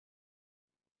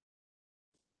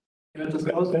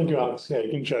Thank you, Alex. Yeah,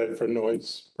 you can shut it for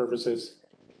noise purposes.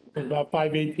 At about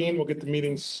 5:18, we'll get the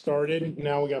meeting started.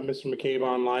 Now we got Mr. McCabe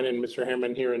online and Mr.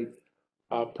 Harriman here in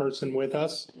person with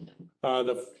us.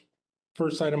 The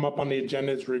first item up on the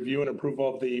agenda is review and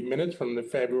approval of the minutes from the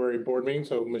February board meeting.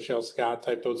 So Michelle Scott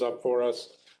typed those up for us.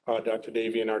 Dr.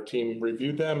 Davy and our team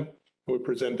reviewed them. We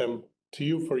present them to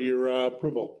you for your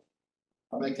approval.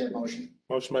 I'll make that motion.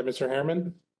 Motion by Mr.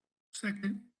 Harriman.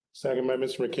 Second. Second by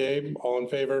Mr. McCabe. All in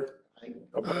favor? Aye.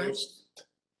 Opposed?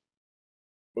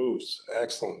 Moves.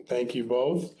 Excellent. Thank you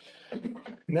both.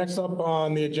 Next up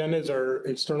on the agenda is our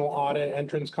external audit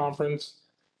entrance conference.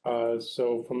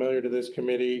 So familiar to this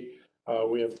committee,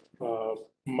 we have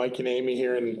Mike and Amy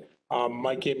here, and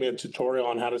Mike gave me a tutorial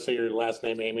on how to say your last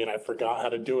name, Amy, and I forgot how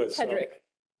to do it.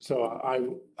 So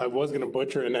I was going to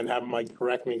butcher and then have Mike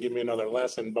correct me and give me another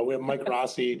lesson, but we have Mike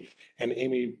Rossi and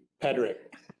Amy Pedrick.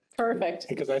 Perfect.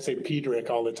 Because I say Pedrick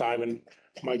all the time, and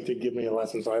Mike did give me a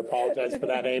lesson, so I apologize for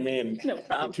that, Amy, and No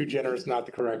problem. I'm too generous not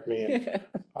to correct me. And,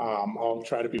 I'll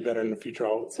try to be better in the future.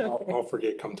 I'll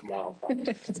forget come tomorrow.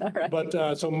 It's all right.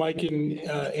 But so Mike and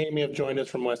Amy have joined us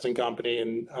from Weston Company,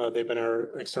 and they've been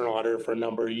our external auditor for a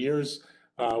number of years.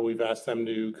 We've asked them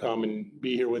to come and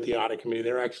be here with the audit committee.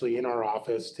 They're actually in our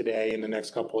office today in the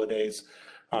next couple of days,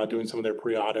 doing some of their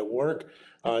pre-audit work.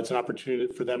 It's an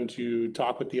opportunity for them to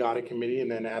talk with the audit committee and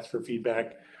then ask for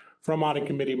feedback from audit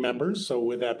committee members. So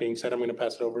with that being said, I'm going to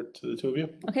pass it over to the two of you.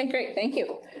 Okay, great. Thank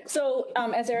you. So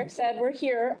as Eric said, we're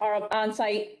here on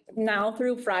site now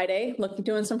through Friday,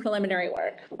 doing some preliminary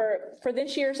work. For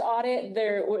this year's audit,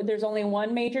 there's only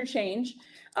one major change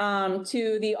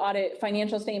to the audit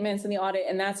financial statements and the audit,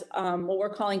 and that's what we're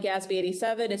calling GASB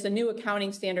 87. It's a new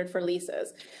accounting standard for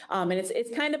leases. And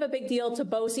it's kind of a big deal to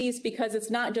BOCES because it's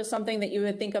not just something that you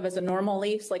would think of as a normal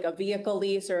lease, like a vehicle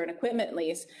lease or an equipment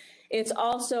lease. It's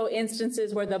also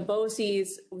instances where the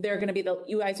BOCES,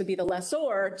 you guys would be the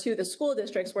lessor to the school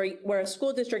districts where a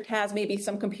school district has maybe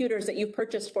some computers that you've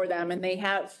purchased for them and they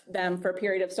have them for a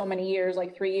period of so many years,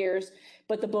 like 3 years,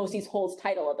 but the BOCES holds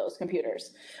title of those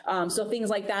computers. So things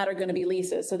like that are going to be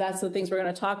leases. So that's the things we're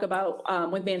going to talk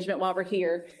about with management while we're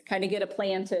here, kind of get a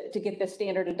plan to get this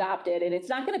standard adopted. And it's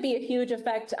not going to be a huge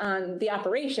effect on the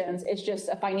operations. It's just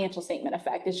a financial statement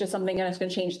effect. It's just something that's going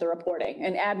to change the reporting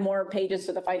and add more pages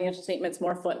to the financial statements,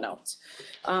 more footnotes.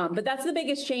 But that's the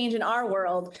biggest change in our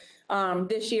world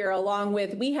this year, along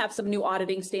with, we have some new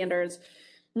auditing standards.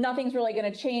 Nothing's really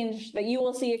going to change that you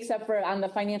will see except for on the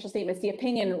financial statements. The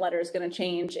opinion letter is going to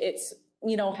change. It's,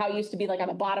 how it used to be like on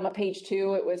the bottom of page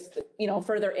 2, it was,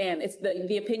 further in. It's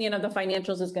the opinion of the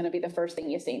financials is going to be the first thing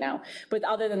you see now. But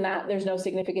other than that, there's no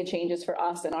significant changes for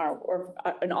us in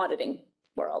an auditing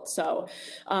world. So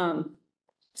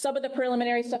some of the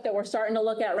preliminary stuff that we're starting to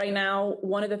look at right now,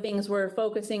 one of the things we're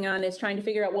focusing on is trying to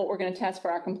figure out what we're going to test for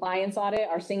our compliance audit,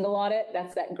 our single audit.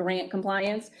 That's that grant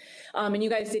compliance. And you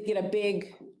guys did get a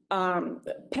big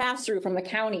pass through from the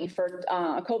county for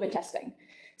COVID testing.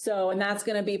 So, and that's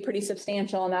going to be pretty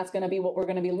substantial, and that's going to be what we're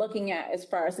going to be looking at as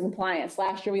far as compliance.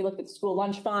 Last year, we looked at the school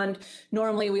lunch fund.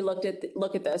 Normally, we look at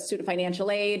the student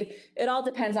financial aid. It all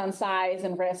depends on size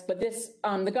and risk, but this,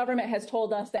 the government has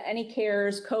told us that any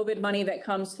CARES COVID money that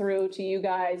comes through to you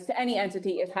guys, to any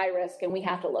entity, is high risk, and we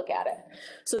have to look at it.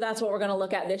 So that's what we're going to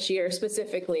look at this year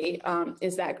specifically,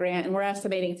 is that grant, and we're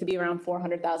estimating to be around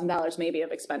 $400,000 maybe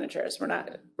of expenditures. We're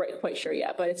not quite sure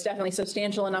yet, but it's definitely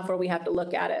substantial enough where we have to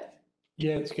look at it.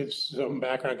 Yeah, it gives some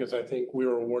background because I think we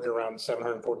were awarded around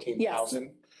 714,000,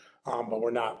 but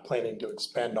we're not planning to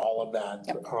expend all of that.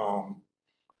 Yep.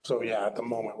 So yeah, at the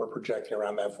moment we're projecting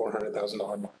around that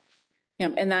 $400,000. Yeah,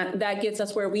 and that gets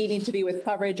us where we need to be with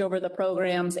coverage over the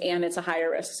programs, and it's a higher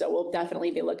risk. So we'll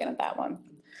definitely be looking at that one.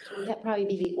 Will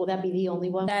that be the only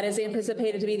one? That is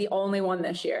anticipated to be the only one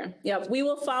this year. Yeah, we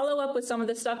will follow up with some of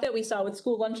the stuff that we saw with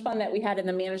school lunch fund that we had in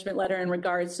the management letter in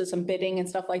regards to some bidding and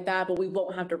stuff like that, but we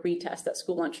won't have to retest that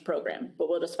school lunch program. But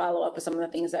we'll just follow up with some of the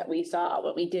things that we saw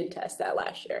when we did test that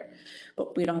last year.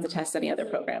 But we don't have to test any other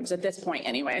programs at this point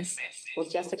anyways. Well,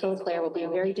 Jessica and Claire will be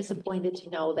very disappointed to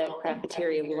know that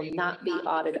cafeteria will not be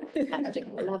audited at the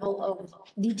level of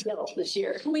detail this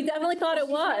year. We definitely thought it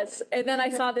was. And then I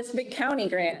saw this big county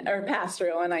grant or pass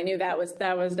through, and I knew that was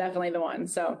definitely the one.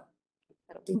 So,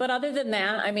 but other than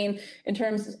that, I mean, in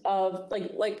terms of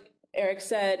like Eric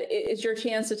said, it's your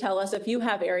chance to tell us if you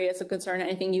have areas of concern,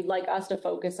 anything you'd like us to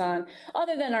focus on,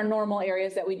 other than our normal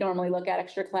areas that we normally look at,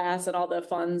 extra class and all the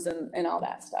funds and all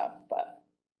that stuff. But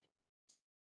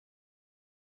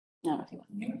no,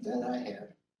 That I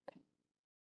have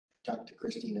talked to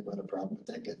Christine about a problem,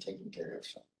 but that got taken care of.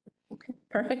 So. okay,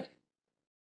 perfect.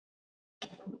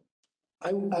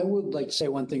 I would like to say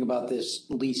one thing about this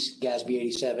lease Gatsby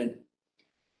 87.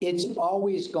 It's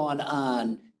always gone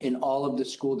on in all of the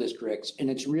school districts, and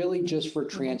it's really just for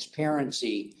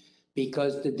transparency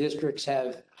because the districts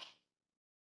have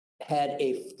had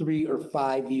a 3 or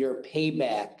 5 year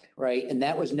payback, right? And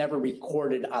that was never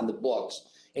recorded on the books.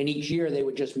 And each year they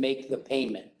would just make the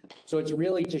payment. So it's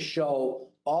really to show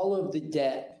all of the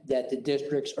debt that the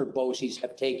districts or BOCES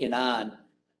have taken on.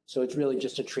 So it's really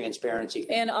just a transparency.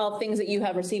 And all things that you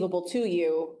have receivable to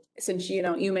you, since,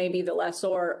 you may be the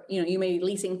lessor, you may be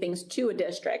leasing things to a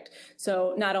district.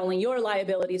 So not only your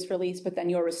liabilities for lease, but then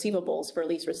your receivables for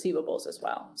lease receivables as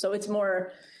well. So it's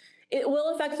more, it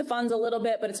will affect the funds a little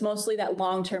bit, but it's mostly that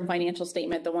long-term financial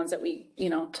statement, the ones that we,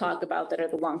 talk about that are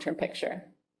the long-term picture.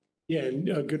 Yeah, and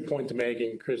a good point to make,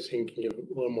 and Christine can give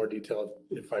a little more detail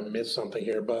if I missed something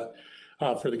here, but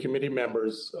for the committee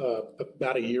members,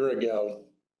 about a year ago,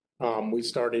 we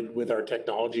started with our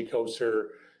technology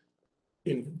coaster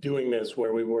in doing this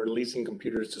where we were leasing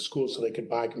computers to schools so they could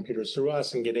buy computers through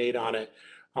us and get aid on it.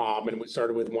 And we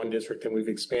started with one district and we've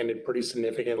expanded pretty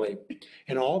significantly.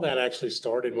 And all that actually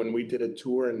started when we did a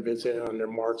tour and visit under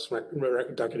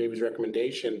Dr. Davies'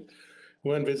 recommendation.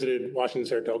 We went and visited Washington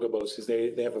Saratoga BOCES.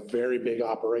 They have a very big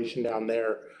operation down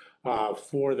there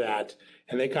for that.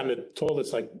 And they kind of told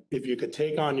us, like, if you could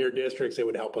take on your districts, it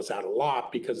would help us out a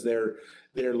lot because they're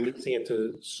leasing it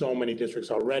to so many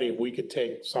districts already. If we could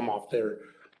take some off their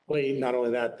plate, not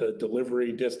only that, the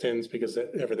delivery distance, because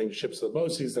everything ships to the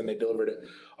BOCES, then they deliver it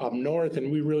up north.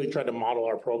 And we really tried to model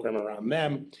our program around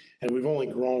them. And we've only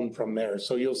grown from there.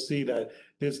 So you'll see that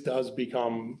this does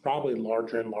become probably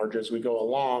larger and larger as we go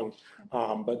along.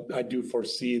 But I do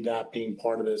foresee that being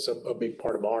part of this. A big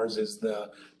part of ours is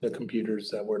the computers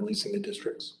that we're leasing to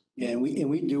districts. Yeah, and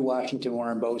we do Washington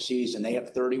Warren BOCES, and they have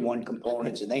 31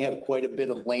 components, and they have quite a bit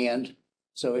of land.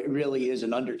 So it really is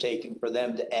an undertaking for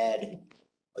them to add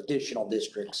additional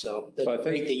districts. So that's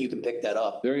great that you can pick that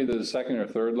up. They're either the second or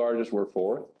third largest, we're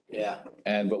fourth. Yeah.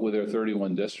 But with their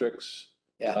 31 districts,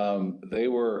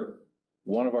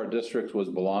 one of our districts was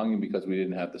belonging because we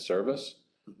didn't have the service.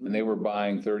 And they were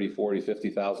buying $30,000,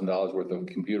 $40,000, $50,000 worth of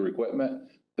computer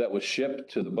equipment that was shipped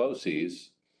to the BOCES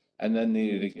and then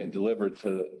needed to get delivered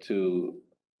to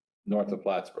north of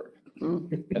Plattsburgh.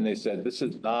 And they said, this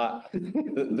is the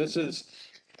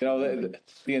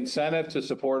incentive to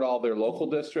support all their local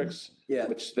districts,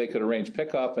 which they could arrange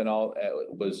pickup and all,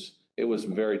 it was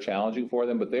very challenging for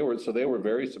them, but they were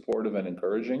very supportive and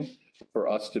encouraging for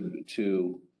us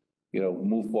to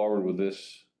move forward with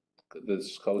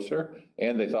this coaster,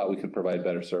 and they thought we could provide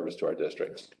better service to our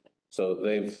districts. So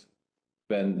they've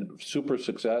been super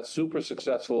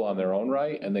successful on their own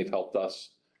right, and they've helped us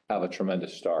have a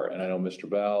tremendous start. And I know Mr.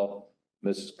 Bell,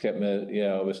 Ms.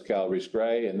 Ms. Calabrese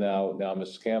Gray, and now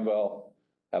Mrs. Campbell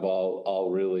have all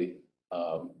really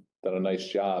done a nice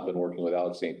job in working with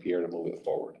Alex St. Pierre to move it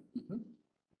forward.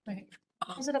 Right.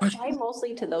 Does it apply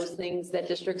mostly to those things that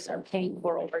districts are paying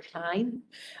for over time?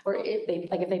 Or if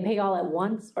they pay all at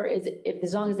once, or is it,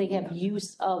 as long as they have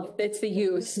use of? It's the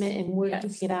use. And we're Yes.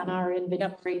 using it on our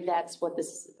inventory, that's what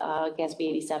this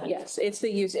Gatsby 87. Yes, it's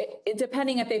the use.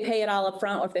 Depending if they pay it all up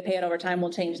front or if they pay it over time,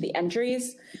 we'll change the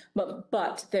entries. But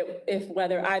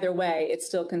whether either way, it's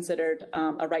still considered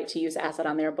a right to use asset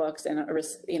on their books and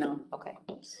Okay,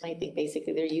 I think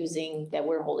basically they're using that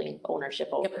we're holding ownership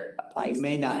over. Applies. You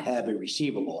may not have a receivable.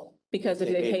 because if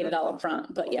they paid it all up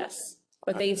front. But yes,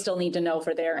 but they still need to know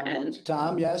for their end.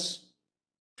 Tom, yes?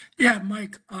 Yeah,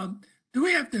 Mike, do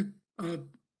we have to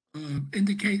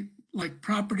indicate like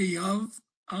property of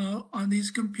on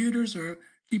these computers or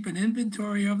keep an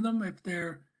inventory of them if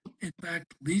they're in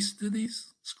fact leased to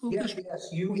these school Yes, districts?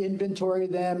 yes, you inventory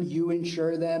them, you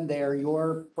insure them, they are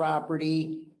your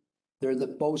property. They're the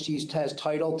BOCES has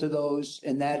title to those,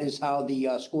 and that is how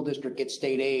the school district gets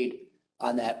state aid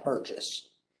on that purchase,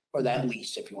 or that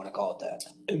lease, if you want to call it that.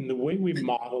 And the way we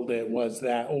modeled it was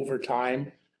that over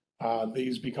time,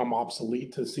 these become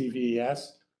obsolete to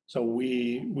CVES. So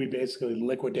we basically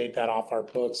liquidate that off our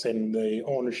books and the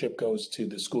ownership goes to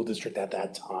the school district at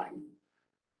that time.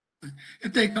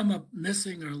 If they come up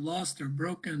missing or lost or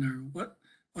broken, or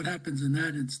what happens in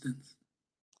that instance?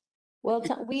 Well,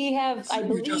 we have, I You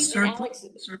believe, just Alex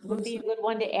would be a good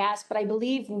one to ask, but I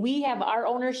believe we have our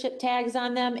ownership tags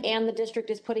on them and the district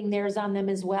is putting theirs on them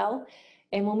as well.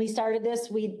 And when we started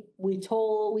this, we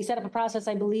set up a process,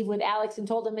 I believe, with Alex and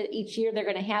told them that each year they're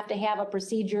gonna have to have a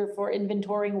procedure for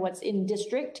inventorying what's in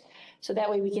district. So that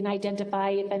way we can identify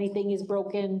if anything is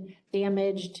broken,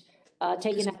 damaged,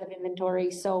 taken out of inventory.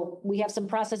 So we have some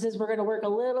processes we're gonna work a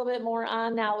little bit more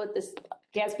on now with this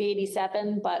Gatsby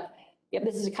 87, but Yeah,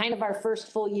 this is kind of our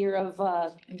first full year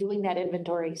of doing that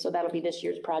inventory, so that'll be this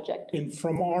year's project. And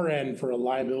from our end, for a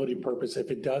liability purpose,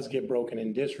 if it does get broken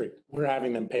in district, we're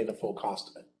having them pay the full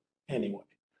cost of it anyway.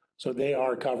 So they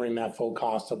are covering that full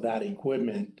cost of that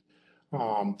equipment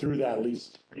through that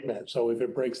lease agreement. So if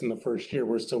it breaks in the first year,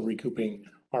 we're still recouping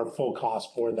our full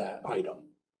cost for that item.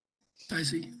 I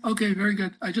see. Okay, very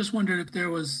good. I just wondered if there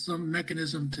was some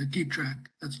mechanism to keep track.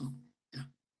 That's all. Yeah.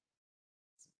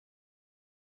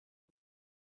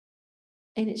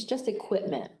 And it's just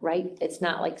equipment, right? It's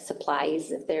not like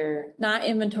supplies if they're Not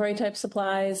inventory type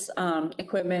supplies,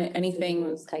 equipment, anything,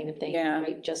 those kind of thing, Yeah.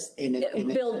 right? Just,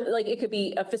 build, like it could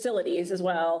be facilities as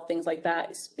well, things like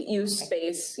that, use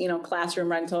space,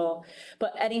 classroom rental,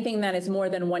 but anything that is more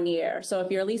than 1 year. So if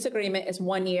your lease agreement is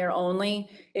 1 year only,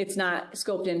 it's not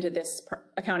scoped into this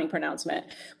accounting pronouncement.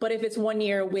 But if it's 1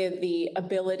 year with the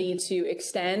ability to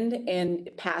extend and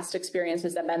past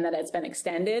experiences that meant that it's been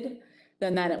extended,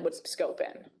 then it would scope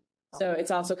in. So it's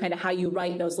also kind of how you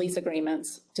write those lease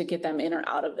agreements to get them in or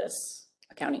out of this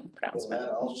accounting Will pronouncement.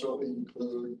 that also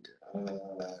include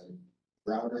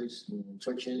routers and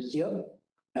switches? Yep,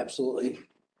 absolutely.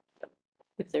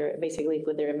 if they're basically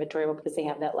with their inventory, because they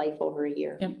have that life over a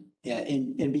year. Yeah. Yeah,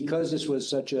 and because this was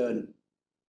such a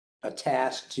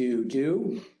task to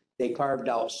do, they carved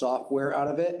out software out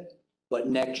of it. But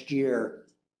next year,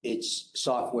 its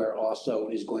software also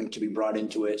is going to be brought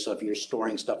into it. So if you're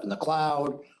storing stuff in the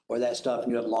cloud or that stuff,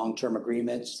 and you have long-term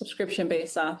agreements,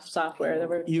 Subscription-based software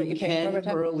that you pay can for.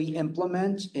 early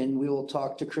implement, and we will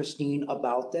talk to Christine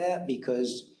about that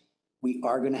because we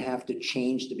are going to have to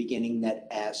change the beginning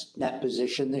net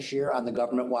position this year on the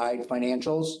government-wide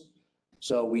financials.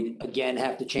 So we again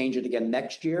have to change it again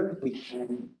next year. We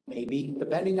can maybe,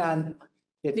 depending on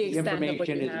if The the extent of what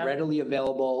information you is have. readily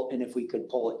available and if we could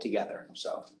pull it together,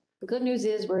 so. The good news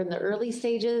is we're in the early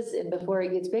stages, and before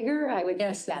it gets bigger, I would.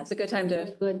 Yes, that's a good time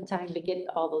to, Good time to get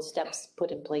all those steps put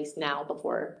in place now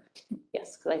before,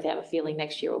 yes, because I have a feeling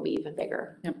next year will be even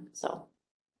bigger. Yep. So.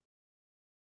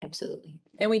 Absolutely.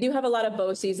 and we do have a lot of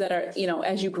BOCES that are,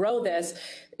 as you grow this,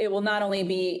 it will not only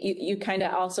be, you kind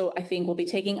of also, I think, will be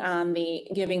taking on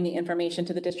giving the information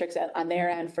to the districts on their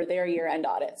end for their year-end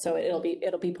audit. So it'll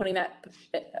be putting that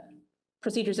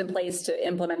procedures in place to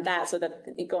implement that so that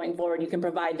going forward, you can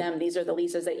provide them, these are the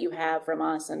leases that you have from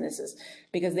us, and this is,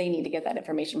 because they need to get that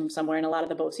information from somewhere. And a lot of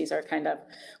the BOCES are kind of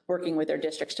working with their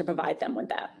districts to provide them with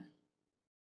that.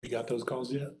 You got those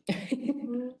calls yet?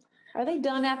 Are they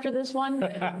done after this one?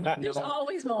 There's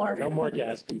always more. No more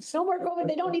gas fees. No more COVID.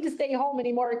 They don't need to stay home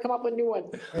anymore and come up with new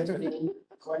ones.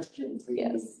 Question for you.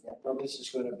 Yes. Well, this is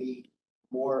gonna be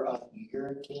more of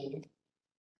your team.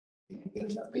 You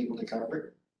get enough people to cover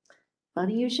it?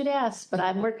 Funny you should ask, but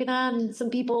I'm working on some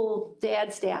people to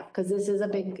add staff, because this is a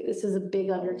big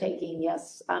undertaking,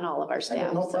 yes, on all of our I staff.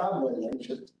 have no so. problem with it,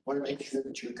 just want to make sure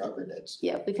that you're covered, that's.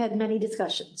 Yeah, we've had many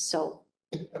discussions, so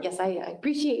yes, I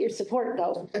appreciate your support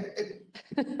though.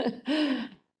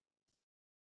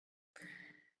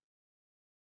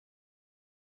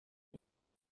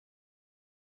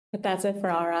 But that's it for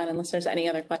our on, unless there's any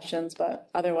other questions, but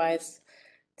otherwise,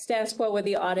 status quo with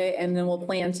the audit, and then we'll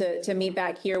plan to meet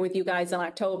back here with you guys in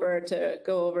October to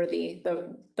go over the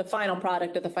final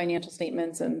product of the financial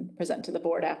statements and present to the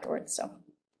board afterwards, so.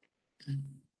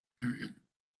 Very good.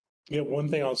 Yeah, one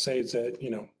thing I'll say is that,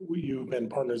 you've been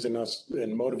partners in us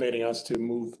and motivating us to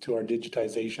move to our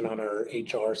digitization on our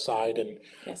HR side and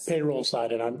Yes. payroll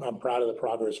side. And I'm proud of the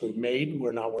progress we've made.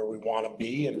 We're not where we want to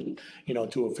be and,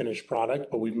 to a finished product,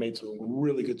 but we've made some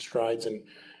really good strides. And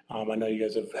I know you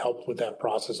guys have helped with that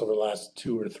process over the last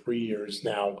 2 or 3 years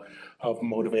now of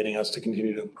motivating us to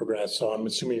continue to progress. So I'm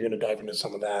assuming you're going to dive into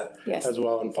some of that Yes. as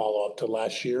well and follow up to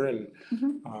last year. And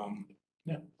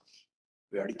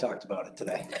We already talked about it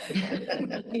today.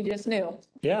 You just knew.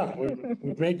 yeah,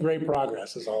 we've made great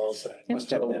progress is all I'll say. Must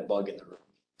have that bug in the room.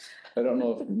 I don't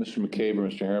know if Mr. McCabe or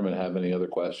Mr. Harriman have any other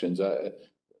questions. Do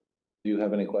you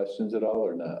have any questions at all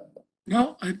or not?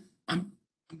 No, I'm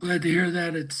glad to hear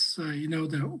that it's,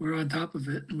 that we're on top of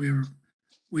it and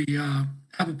we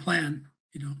have a plan,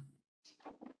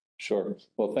 Sure.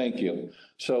 Well, thank you.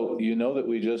 So you know that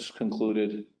we just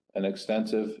concluded an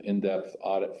extensive, in-depth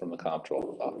audit from the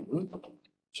comptroller's office.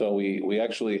 So we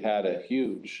actually had a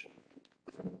huge,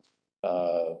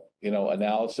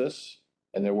 analysis,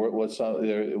 and it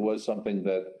was something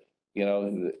that,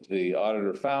 the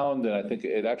auditor found, and I think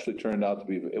it actually turned out to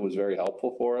be, it was very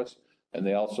helpful for us. And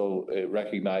they also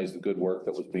recognized the good work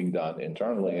that was being done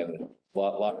internally and a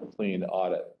lot of clean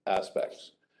audit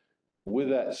aspects. With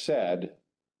that said,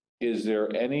 is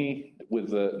there any,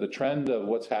 with the trend of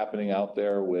what's happening out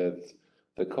there with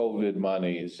the COVID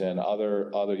monies and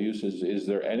other uses, is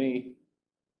there any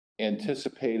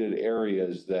anticipated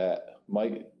areas that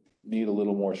might need a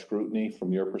little more scrutiny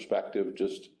from your perspective,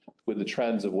 just with the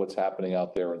trends of what's happening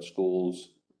out there in schools?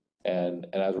 And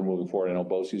as we're moving forward, I know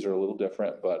BOCES are a little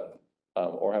different, but,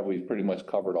 or have we pretty much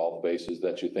covered all the bases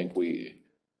that you think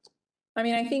I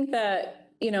mean, I think that,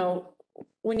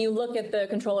 when you look at the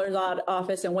controller's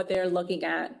office and what they're looking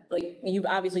at, like, you've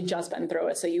obviously just been through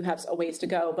it, so you have a ways to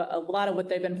go. But a lot of what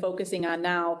they've been focusing on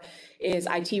now is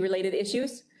IT-related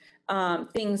issues.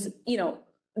 Things,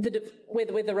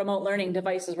 with the remote learning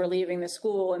devices were leaving the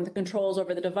school and the controls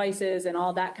over the devices and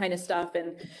all that kind of stuff.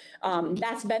 And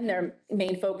that's been their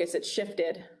main focus. It's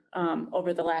shifted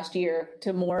over the last year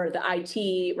to more the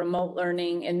IT, remote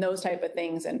learning, and those type of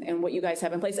things, and what you guys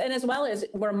have in place, and as well as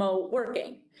remote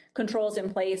working controls in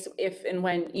place if and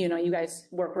when you guys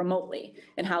work remotely,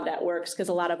 and how that works, because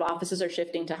a lot of offices are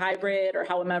shifting to hybrid or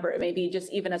however it may be,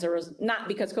 just even as not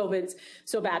because COVID's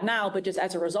so bad now, but just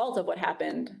as a result of what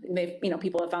happened.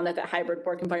 People have found that hybrid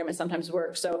work environment sometimes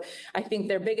works. So I think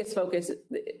their biggest focus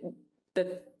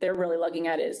that they're really looking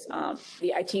at is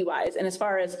the IT wise. And as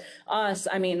far as us,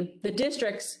 I mean, the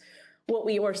districts, what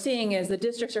we were seeing is the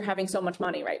districts are having so much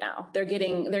money right now. They're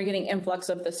getting influx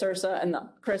of the CRSA and the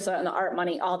CRSA and the ART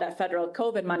money, all that federal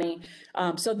COVID money.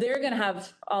 So they're going to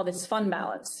have all this fund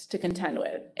balance to contend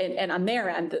with. And on their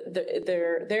end,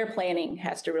 their planning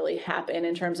has to really happen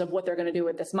in terms of what they're going to do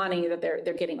with this money, that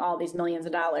they're getting all these millions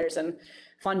of dollars, and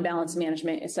fund balance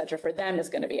management, et cetera, for them is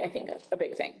going to be, I think, a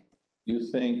big thing.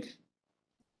 you think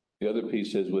the other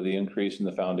piece is with the increase in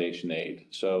the foundation aid?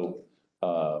 So,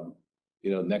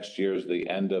 next year is the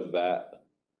end of that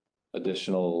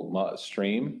additional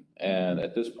stream. And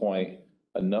at this point,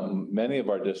 many of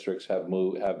our districts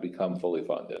have become fully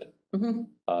funded.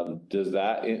 Mm-hmm. Does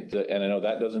that, and I know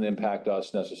that doesn't impact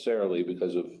us necessarily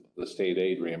because of the state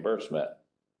aid reimbursement,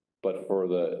 but for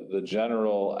the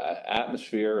general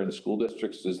atmosphere in school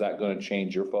districts, is that going to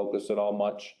change your focus at all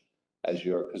much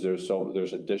because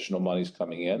there's additional monies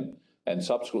coming in, and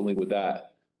subsequently with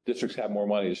that, districts have more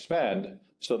money to spend,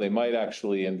 so they might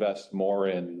actually invest more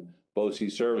in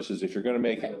BOCES services. If you're going to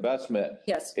make an investment,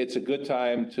 yes, it's a good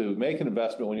time to make an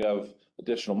investment when you have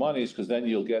additional monies, because then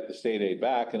you'll get the state aid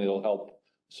back and it'll help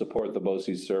support the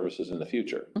BOCES services in the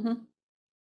future. Mm-hmm.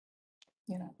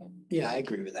 Yeah, I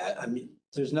agree with that. I mean,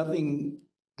 there's nothing,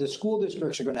 the school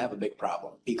districts are going to have a big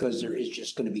problem because there is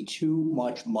just going to be too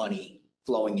much money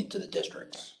flowing into the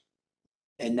districts.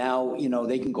 And now,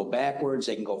 they can go backwards,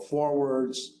 they can go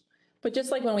forwards. But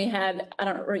just like when we had,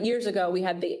 years ago, we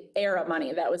had the ERA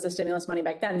money, that was the stimulus money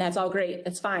back then. That's all great.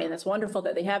 That's fine. That's wonderful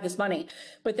that they have this money.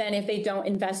 But then if they don't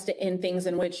invest it in things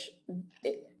in which,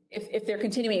 if they're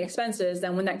continuing expenses,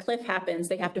 then when that cliff happens,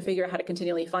 they have to figure out how to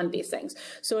continually fund these things.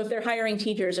 So if they're hiring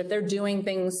teachers, if they're doing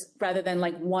things rather than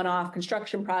like one-off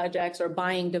construction projects or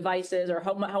buying devices or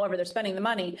however they're spending the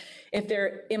money, if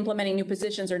they're implementing new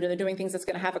positions or they're doing things that's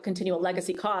going to have a continual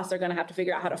legacy cost, they're going to have to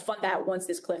figure out how to fund that once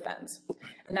this cliff ends.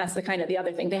 And that's the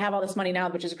other thing. They have all this money now,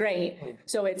 which is great.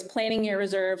 So it's planning your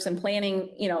reserves and planning,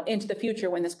 into the future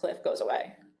when this cliff goes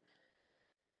away.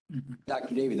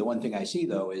 Dr. Davey, the one thing I see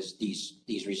though is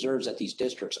these reserves at these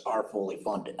districts are fully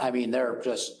funded. I mean, they're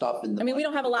just stuff in the. I mean, we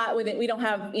don't have a lot with it. We don't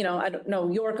have, I don't know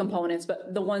your components,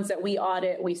 but the ones that we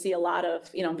audit, we see a lot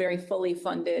of, very fully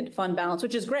funded fund balance,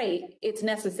 which is great. It's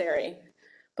necessary,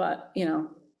 but,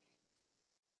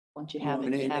 once you have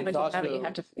it, you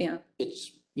have to, yeah.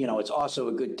 It's also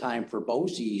a good time for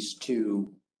BOCES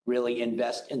to really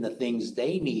invest in the things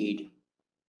they need,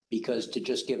 because to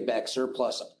just give back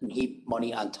surplus and heap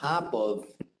money on top of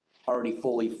already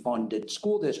fully funded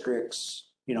school districts,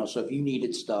 so if you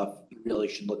needed stuff, you really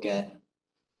should look at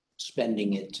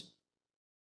spending it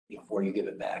before you give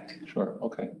it back. Sure,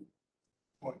 okay.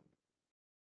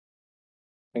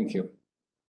 Thank you.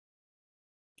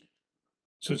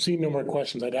 So seeing no more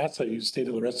questions, I'd ask that you stay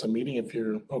to the rest of the meeting if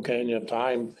you're okay and you have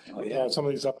time. Oh, yeah. Some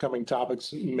of these upcoming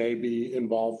topics may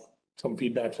involve some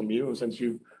feedback from you, since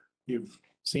you've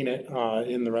seen it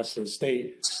in the rest of the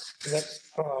state. The next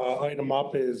item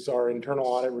up is our internal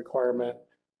audit requirement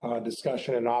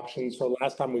discussion and options. So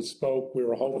last time we spoke, we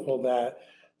were hopeful that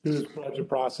through this budget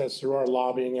process, through our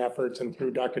lobbying efforts and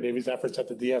through Dr. Davies' efforts at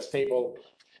the DS table,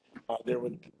 there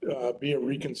would be a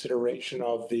reconsideration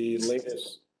of the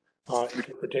latest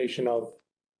interpretation of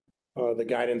the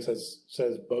guidance that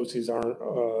says BOCES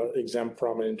aren't exempt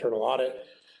from an internal audit,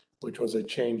 which was a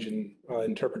change in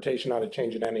interpretation, not a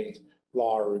change in any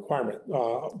law or requirement.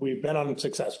 We've been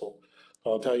unsuccessful.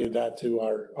 I'll tell you that to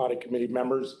our audit committee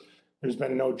members. There's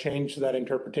been no change to that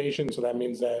interpretation. So that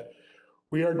means that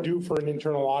we are due for an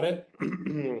internal audit.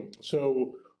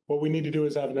 So What we need to do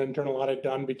is have an internal audit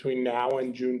done between now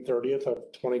and June 30th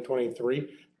of 2023.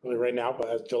 Really right now, but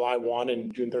as July 1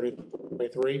 and June 30th,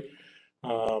 2023.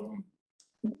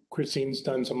 Christine's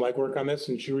done some legwork on this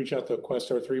and she reached out to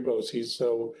Questar 3 BOCES.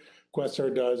 So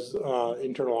Questar does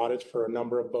internal audits for a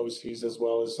number of BOCES as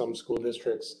well as some school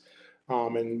districts.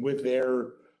 And with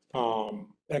their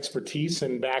expertise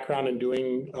and background in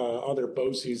doing other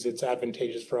BOCES, it's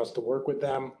advantageous for us to work with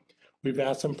them. We've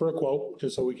asked them for a quote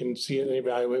just so we can see it and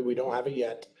evaluate. We don't have it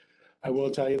yet. I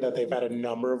will tell you that they've had a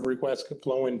number of requests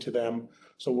flow into them.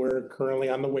 So we're currently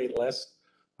on the wait list.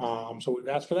 So we've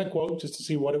asked for that quote just to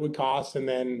see what it would cost and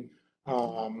then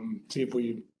see if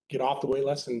we get off the wait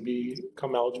list and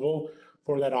become eligible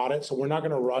for that audit. So we're not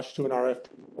going to rush to an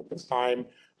RFP at this time.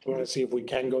 We want to see if we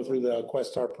can go through the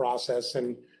Questar process.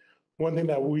 And one thing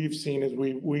that we've seen is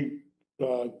we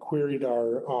queried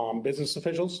our business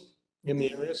officials in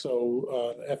the area.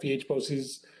 So FEH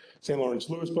BOCES, St. Lawrence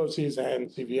Lewis BOCES, and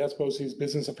CVS BOCES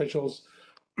business officials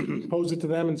posed it to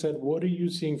them and said, what are you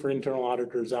seeing for internal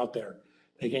auditors out there?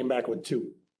 They came back with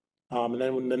 2. And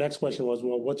then when the next question was,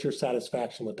 well, what's your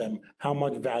satisfaction with them? How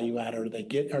much value add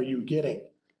are you getting?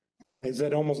 They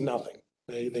said almost nothing.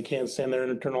 They can't stand there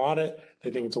in internal audit. They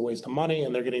think it's a waste of money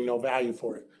and they're getting no value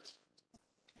for it.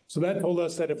 So that told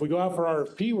us that if we go out for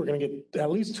RFP, we're going to get at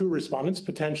least 2 respondents.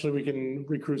 Potentially we can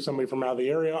recruit somebody from out of the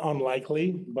area,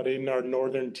 unlikely, but in our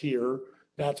northern tier,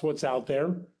 that's what's out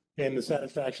there. And the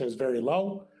satisfaction is very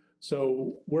low.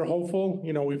 So we're hopeful,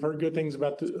 we've heard good things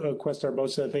about the Questar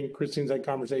BOCES. I think Christine's had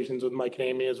conversations with Mike and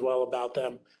Amy as well about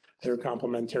them. They're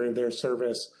complimentary of their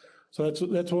service. So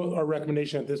that's what our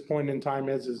recommendation at this point in time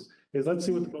is let's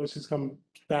see what the BOCES come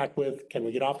back with. Can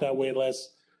we get off that wait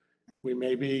list? We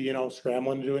may be,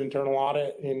 scrambling to do an internal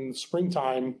audit in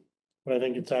springtime, but I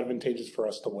think it's advantageous for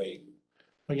us to wait.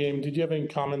 Again, did you have any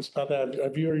comments about that?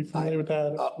 Are you familiar with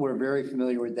that? We're very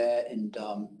familiar with that, and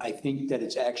I think that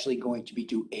it's actually going to be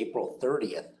due April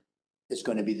 30th. It's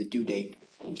going to be the due date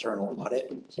internal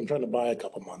audit. So I'm trying to buy a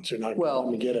couple months. You're not Well,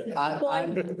 going to get it. Well,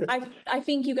 I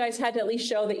think you guys had to at least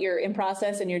show that you're in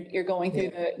process and you're going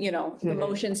through the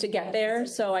motions to get there.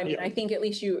 So I mean, I think at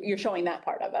least you're showing that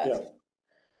part of it. Yeah.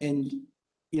 And,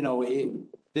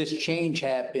 this change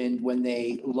happened when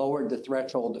they lowered the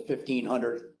threshold to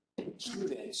 1,500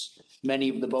 students. Many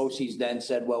of the BOCES then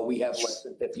said, well, we have less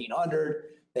than 1,500.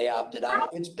 They opted out.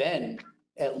 It's been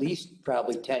at least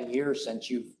probably 10 years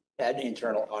since you've had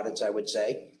internal audits, I would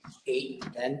say. 8,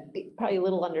 10. Probably a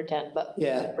little under 10, but.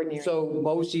 Yeah, we're near. so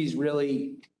BOCES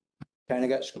really kind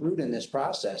of got screwed in this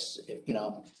process,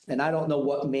 and I don't know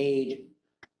what made,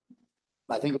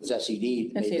 I think it was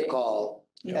SED made the call.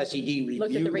 Yeah. SED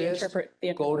Looked at reviewed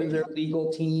this, go to their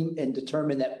legal team and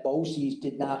determine that BOCES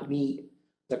did not meet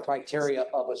the criteria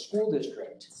of a school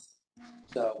district.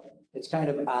 So it's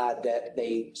kind of odd that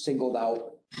they singled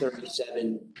out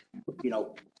 37,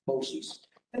 BOCES.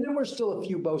 And there were still a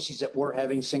few BOCES that were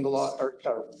having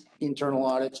or internal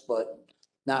audits, but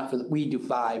not we do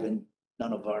 5 and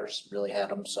none of ours really had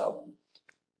them, so.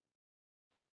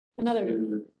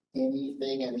 Another.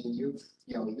 Anything, I mean,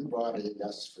 you've audited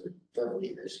us for several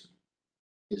years.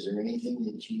 Is there anything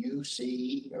that you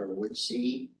see or would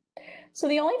see? So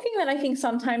the only thing that I think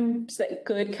sometimes that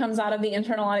good comes out of the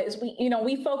internal audit is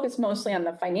we focus mostly on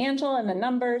the financial and the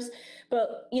numbers,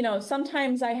 but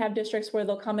sometimes I have districts where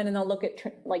they'll come in and they'll look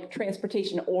at like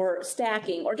transportation or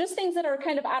stacking or just things that are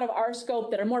kind of out of our scope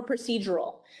that are more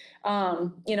procedural.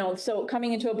 So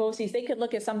coming into a BOCES, they could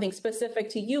look at something specific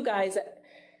to you guys that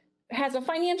has a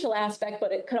financial aspect,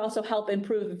 but it could also help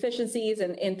improve efficiencies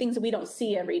and things that we don't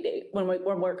see every day when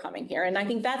we're coming here. And I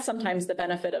think that's sometimes the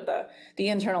benefit of the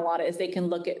internal audit is they can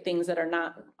look at things that are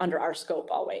not under our scope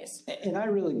always. And I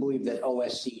really believe that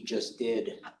OSC just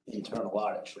did internal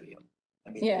audits for you. I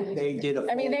mean, they did a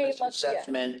full risk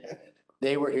assessment. Yeah.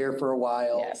 They were here for a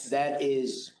while. Yes. That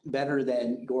is better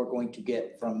than you're going to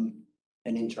get from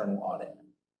an internal audit.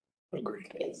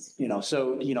 Agreed. Yes.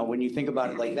 So, when you think about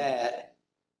it like that,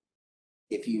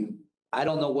 I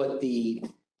don't know what the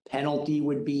penalty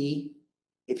would be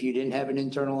if you didn't have an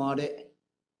internal audit.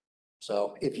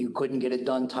 So if you couldn't get it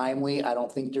done timely, I don't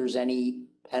think there's any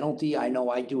penalty. I know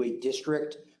I do a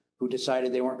district who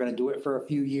decided they weren't going to do it for a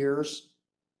few years.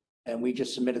 And we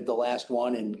just submitted the last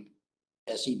one and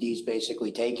SED's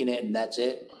basically taking it and that's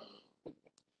it.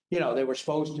 They were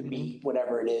supposed to meet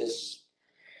whatever it is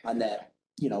on that,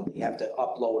 we have to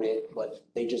upload it, but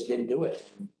they just didn't do it.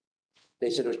 They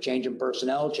said it was change in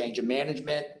personnel, change in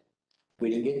management.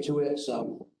 We didn't get to it,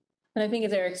 so. And I think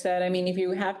as Eric said, I mean, if you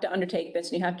have to undertake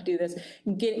this and you have to do this,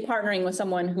 partnering with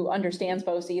someone who understands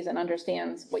BOCES and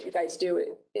understands what you guys do,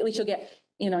 at least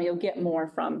you'll get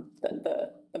more from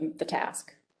the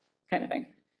task. kind of thing.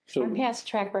 So Our past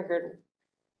track record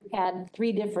had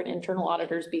 3 different internal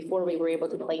auditors before we were able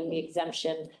to claim the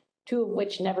exemption, 2 of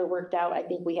which never worked out. I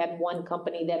think we had one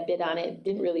company that bid on it,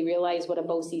 didn't really realize what a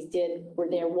BOCES did, were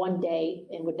there one day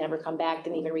and would never come back,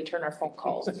 didn't even return our phone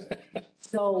calls.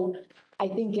 So I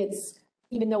think it's,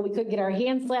 even though we could get our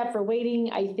hands slapped for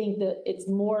waiting, I think that it's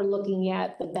more looking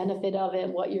at the benefit of it,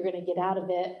 what you're gonna get out of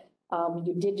it.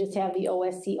 You did just have the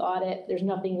OSC audit. There's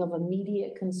nothing of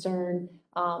immediate concern.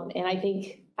 And I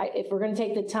think if we're gonna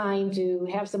take the time to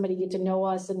have somebody get to know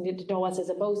us and get to know us as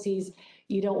a BOCES,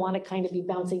 you don't wanna kind of be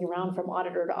bouncing around from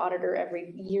auditor to auditor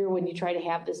every year when you try to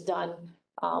have this done.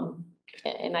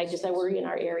 And I worry in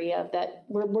our area that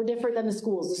we're different than the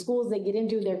schools. The schools they get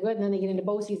into, they're good, and then they get into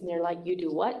BOCES and they're like, you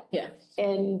do what? Yeah.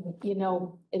 And, you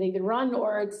know, they either run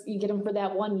or it's, you get them for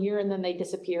that 1 year and then they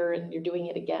disappear and you're doing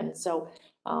it again. So,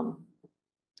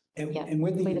 Yeah. And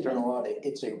with the internal audit,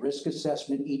 it's a risk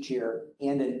assessment each year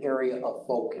and an area of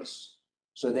focus.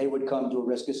 So they would come to a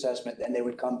risk assessment, then they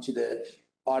would come to the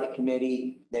audit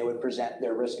committee, they would present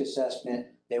their risk assessment.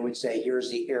 They would say,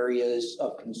 here's the areas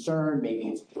of concern, maybe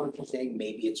it's purchasing,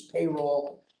 maybe it's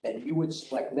payroll, then you would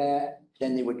select that.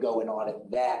 Then they would go and audit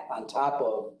that on top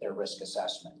of their risk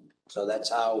assessment. So that's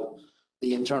how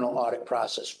the internal audit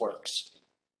process works.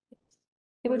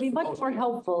 it would be much more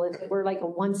helpful if it were like a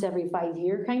once every 5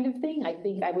 year kind of thing. I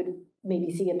think I would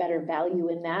maybe see a better value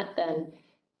in that than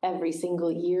every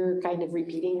single year kind of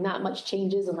repeating. Not much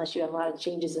changes unless you have a lot of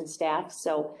changes in staff.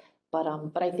 So, but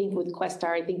I think with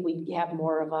Questar, I think we have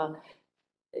more of a,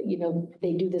 you know,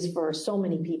 they do this for so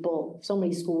many people, so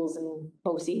many schools and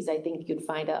BOCES. I think you'd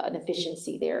find an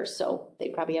efficiency there. So they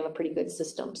probably have a pretty good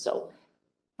system. So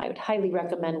I would highly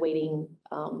recommend waiting,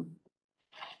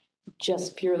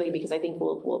 just purely because I think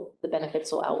the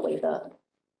benefits will outweigh the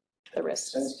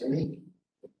risks. Sense to me.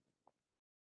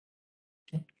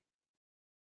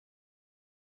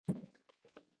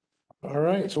 All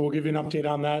right, so we'll give you an update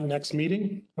on that next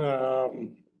meeting.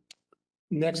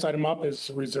 Next item up is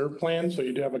reserve plan. So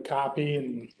you do have a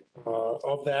copy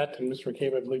of that. And Mr.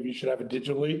 McCabe, I believe you should have a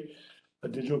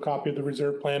digital copy of the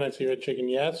reserve plan. I see you're checking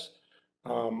yes.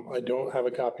 I don't have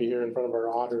a copy here in front of our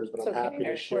auditors, but I'm happy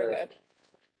to share.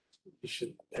 You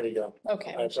should, there you go.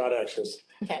 Okay. I've got access.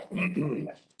 Okay.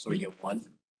 So we get one.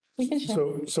 We can share.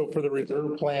 So for the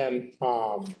reserve plan,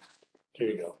 here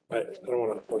you go. I don't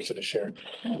want to force it to share.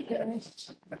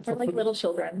 We're like little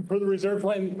children. For the reserve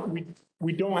plan,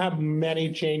 we don't have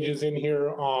many changes in here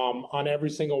on every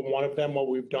single one of them. What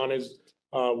we've done is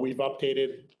we've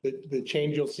updated the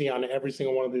change you'll see on every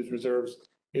single one of these reserves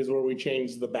is where we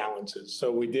changed the balances.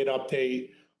 So we did update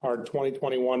our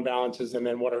 2021 balances and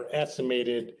then what our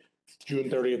estimated June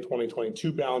 30th,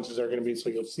 2022 balances are going to be. So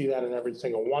you'll see that in every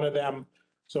single one of them.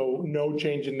 So no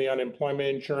change in the unemployment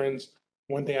insurance.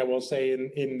 One thing I will say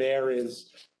in there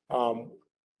is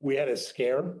we had a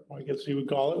scare, I guess you would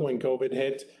call it, when COVID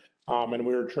hit. And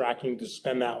we were tracking to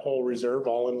spend that whole reserve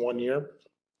all in 1 year.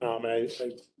 I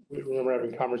remember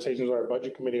having conversations with our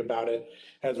budget committee about it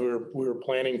as we were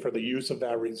planning for the use of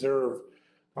that reserve.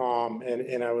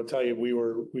 And I will tell you, we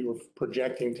were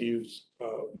projecting to use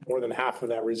more than half of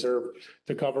that reserve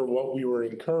to cover what we were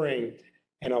incurring.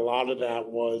 And a lot of that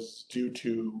was due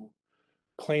to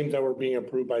claims that were being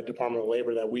approved by Department of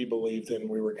Labor that we believed in.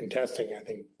 We were contesting, I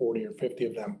think 40 or 50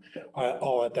 of them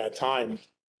all at that time.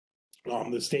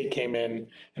 The state came in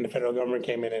and the federal government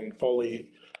came in and fully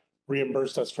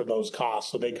reimbursed us for those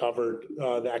costs. So they covered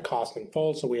that cost in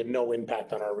full. So we had no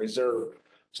impact on our reserve.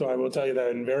 So I will tell you that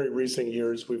in very recent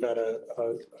years, we've had a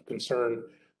concern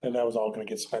that was all going to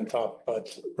get spent up.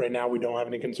 But right now we don't have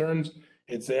any concerns.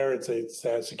 It's there. It's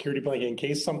a security blanket in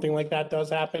case something like that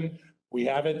does happen. We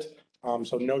have it.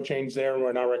 So no change there.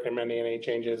 We're not recommending any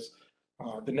changes.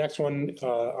 The next one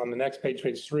on the next page,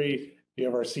 page 3, you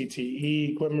have our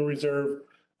CTE equipment reserve.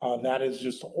 That is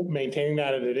just maintaining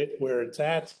that at it where it's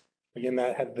at. Again,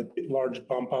 that had the large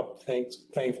bump up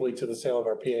thankfully to the sale of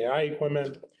our PAI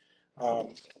equipment.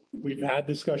 We've had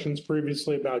discussions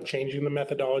previously about changing the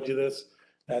methodology of this.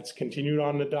 That's continued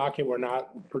on the docket. We're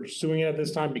not pursuing it at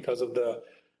this time because of the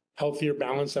healthier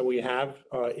balance that we have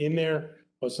in there.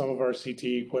 But some of our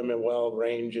CTE equipment will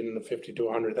range in the $50,000 to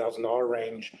 $100,000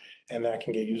 range, and that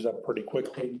can get used up pretty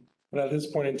quickly. But at this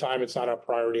point in time, it's not a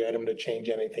priority item to change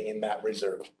anything in that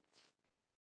reserve.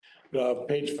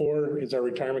 Page 4 is our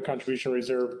retirement contribution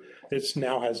reserve. This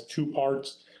now has 2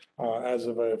 parts as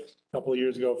of a couple of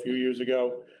years ago, a few years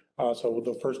ago. So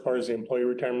the first part is the employee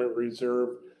retirement reserve,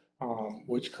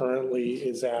 which currently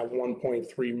is at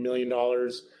 $1.3 million.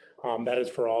 That is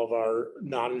for all of our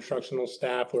non-instructional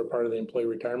staff who are part of the employee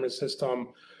retirement system.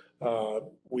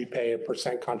 We pay a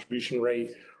 % contribution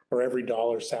rate for every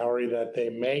dollar salary that they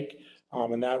make.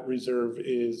 And that reserve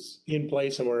is in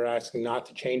place, and we're asking not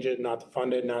to change it, not to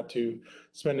fund it, not to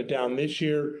spend it down this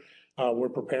year. We're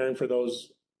preparing for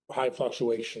those high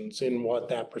fluctuations in what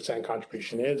that percent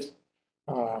contribution is.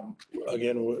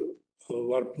 Again, a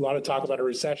lot of talk about a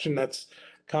recession that's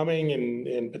coming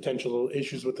and potential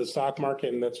issues with the stock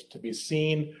market, and that's to be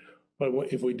seen. But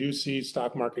if we do see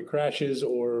stock market crashes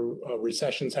or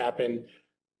recessions happen,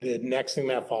 the next thing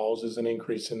that follows is an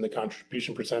increase in the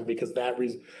contribution percent, because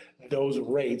those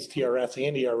rates, TRS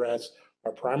and ERS,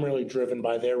 are primarily driven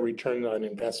by their return on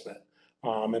investment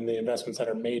and the investments that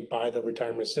are made by the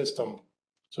retirement system.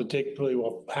 So typically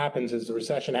what happens is the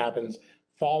recession happens.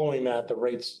 Following that, the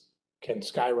rates can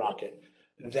skyrocket.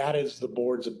 That is the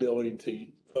board's ability to,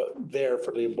 there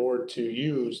for the board to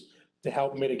use to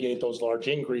help mitigate those large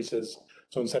increases.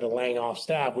 So instead of laying off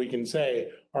staff, we can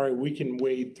say, all right, we can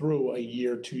wade through a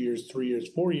year, 2 years, 3 years,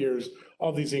 4 years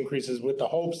of these increases with the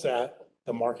hopes that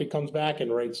the market comes back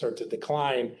and rates start to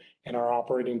decline and our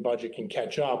operating budget can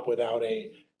catch up without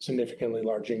a significantly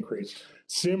large increase.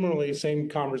 Similarly, same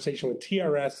conversation with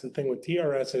TRS. The thing with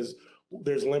TRS is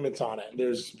there's limits on it.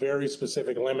 There's very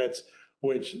specific limits,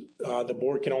 which the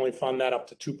board can only fund that up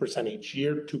to 2% each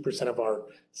year, 2% of our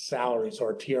salaries,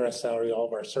 or our TRS salary, all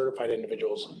of our certified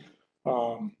individuals.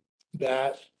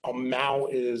 That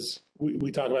amount is,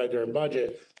 we talk about it during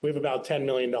budget, we have about $10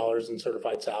 million in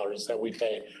certified salaries that we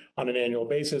pay on an annual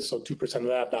basis. So 2% of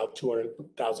that, about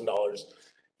 $200,000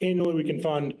 annually we can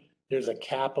fund. There's a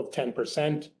cap of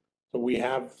 10%. So we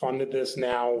have funded this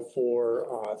now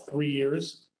for 3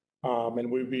 years.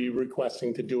 And we'd be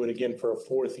requesting to do it again for a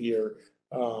 4th year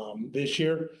this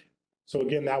year. So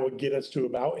again, that would get us to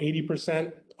about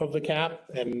 80% of the cap.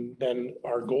 And then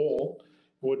our goal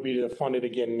would be to fund it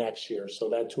again next year. So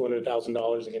that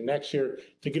 $200,000 again next year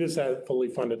to get us at fully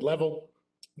funded level.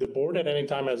 The board at any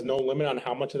time has no limit on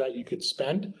how much of that you could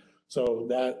spend. So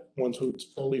that once it's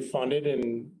fully funded,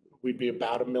 and we'd be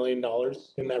about $1 million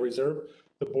in that reserve,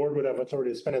 the board would have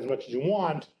authority to spend as much as you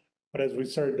want. But as we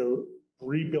started to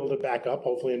rebuild it back up,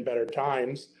 hopefully in better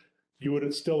times, you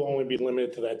would still only be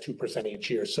limited to that 2%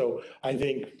 each year. So I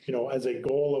think, as a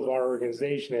goal of our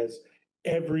organization is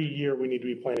every year we need to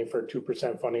be planning for a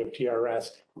 2% funding of TRS,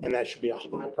 and that should be a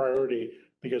high priority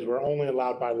because we're only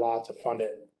allowed by law to fund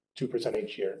it 2%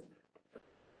 each year.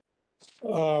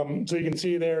 So you can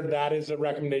see there, that is a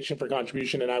recommendation for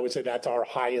contribution, and I would say that's our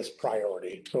highest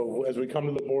priority. So as we come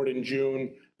to the board in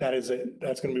June, that's going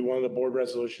to be one of the board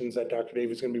resolutions that Dr.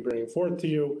 Davis is going to be bringing forth to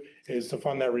you, is to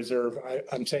fund that reserve.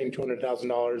 I'm saying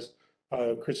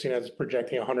 $200,000. Christina is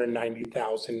projecting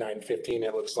 $190,915.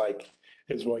 It looks like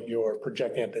is what you're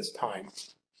projecting at this time.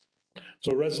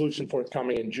 So a resolution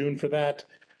forthcoming in June for that.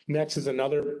 Next is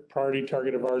another priority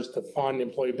target of ours to fund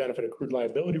employee benefit accrued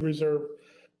liability reserve.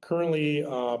 Currently,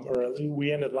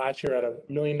 we ended last year at $1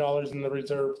 million in the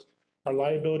reserve. Our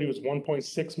liability was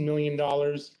 $1.6 million.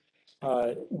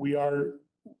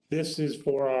 This is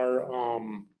for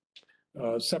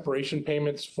our separation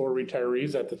payments for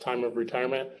retirees at the time of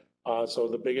retirement. So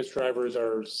the biggest drivers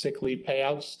are sick leave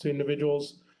payouts to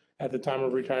individuals at the time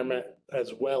of retirement,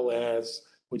 as well as,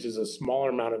 which is a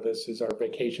smaller amount of this, is our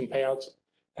vacation payouts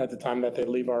at the time that they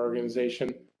leave our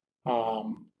organization.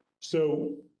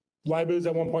 So liabilities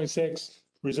at 1.6,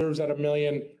 reserves at $1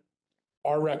 million.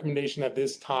 Our recommendation at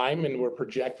this time, and we're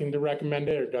projecting to recommend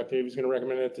it, or Dr. Davies is going to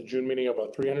recommend it at the June meeting, of a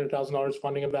 $300,000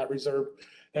 funding of that reserve.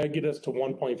 That'd get us to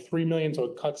 1.3 million, so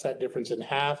it cuts that difference in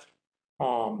half.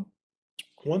 One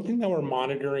thing that we're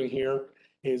monitoring here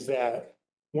is that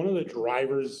one of the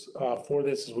drivers for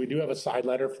this is we do have a side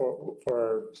letter for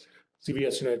our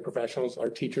CVS United professionals, our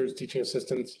teachers, teaching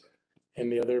assistants,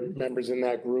 and the other members in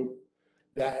that group.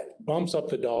 That bumps up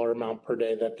the dollar amount per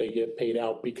day that they get paid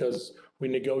out because we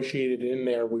negotiated in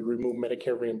there, we removed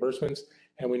Medicare reimbursements,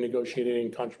 and we negotiated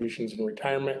in contributions in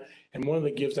retirement. And one of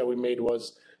the gives that we made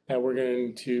was that we're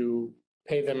going to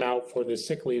pay them out for the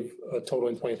sick leave,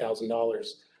 totaling $20,000.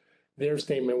 Their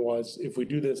statement was, if we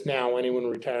do this now, anyone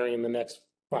retiring in the next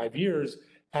 5 years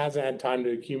hasn't had time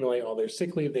to accumulate all their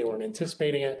sick leave. They weren't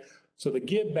anticipating it. So the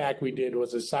give back we did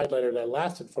was a side letter that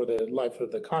lasted for the life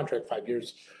of the contract, 5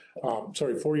 years.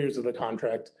 4 years of the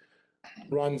contract,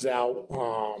 runs out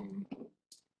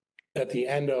at the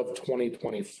end of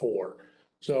 2024.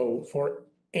 So for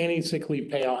any sick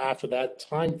leave payout after that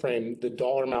time frame, the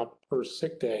dollar amount per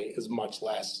sick day is much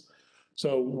less.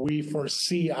 So we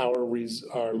foresee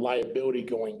our liability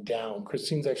going down.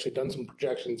 Christine's actually done some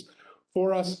projections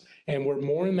for us, and we're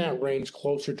more in that range,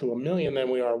 closer to $1 million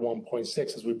than we are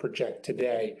 1.6 as we project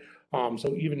today.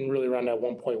 So even really around that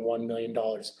 $1.1 million.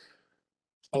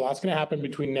 a lot's going to happen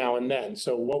between now and then.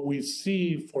 So what we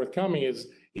see forthcoming is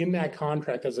in that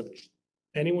contract, as of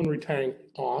anyone retiring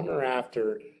on or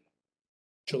after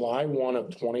July 1 of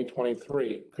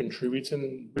 2023 contributes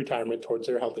in retirement towards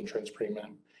their health insurance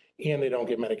premium, and they don't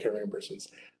get Medicare reimbursements.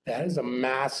 That is a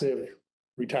massive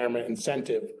retirement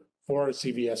incentive for our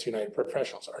CVS United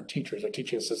professionals, our teachers, our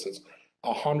teaching assistants.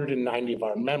 190 of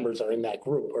our members are in that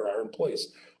group, or our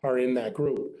employees are in that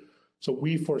group. So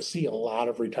we foresee a lot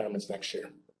of retirements next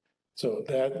year. So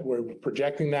that we're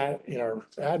projecting that in our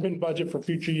admin budget for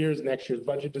future years. Next year's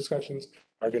budget discussions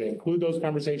are going to include those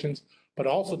conversations, but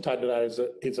also tied to that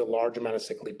is a large amount of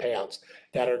sick leave payouts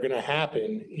that are going to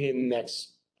happen in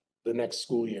the next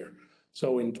school year.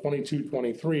 So in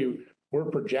 22-23, we're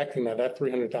projecting that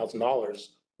 $300,000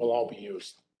 will all be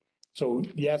used. So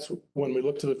yes, when we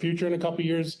look to the future in a couple of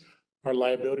years, our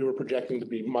liability we're projecting to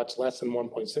be much less than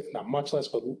 1.6, not much less,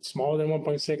 but smaller than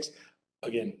 1.6.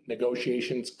 Again,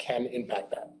 negotiations can impact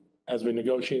that. As we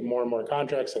negotiate more and more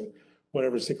contracts and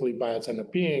whatever sick leave buyouts end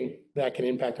up being, that can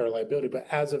impact our liability. But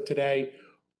as of today,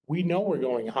 we know we're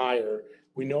going higher.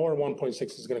 We know our 1.6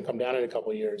 is going to come down in a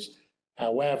couple of years.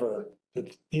 However,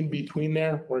 in between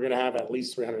there, we're going to have at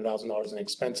least $300,000 in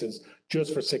expenses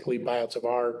just for sick leave buyouts of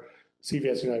our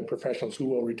CVS United professionals who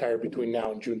will retire between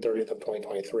now and June 30th of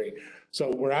 2023.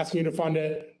 So we're asking you to fund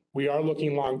it. We are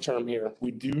looking long-term here.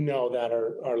 We do know that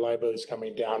our liability is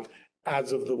coming down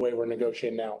as of the way we're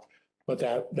negotiating now, but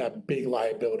that big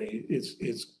liability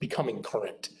is becoming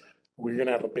current. We're going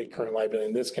to have a big current liability,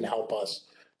 and this can help us.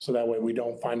 So that way we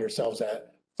don't find ourselves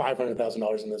at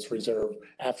 $500,000 in this reserve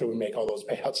after we make all those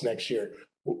payouts next year.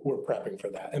 We're prepping for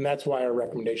that. And that's why our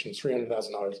recommendation is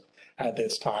 $300,000 at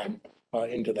this time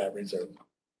into that reserve.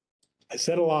 I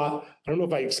said a lot. I don't know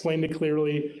if I explained it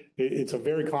clearly. It's a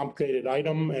very complicated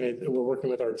item, and we're working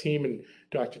with our team and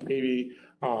Dr. Davey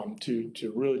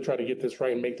to really try to get this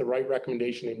right and make the right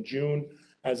recommendation in June.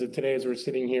 As of today, as we're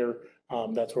sitting here,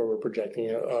 that's where we're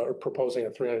projecting or proposing a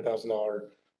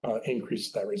 $300,000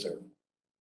 increase to that reserve.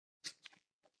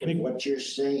 What you're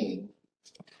saying,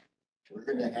 we're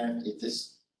going to have, if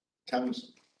this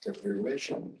comes to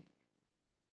fruition,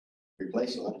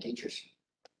 replace a lot of teachers.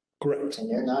 Correct. And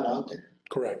they're not out there.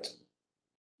 Correct.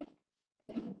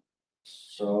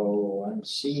 So I'm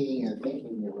seeing and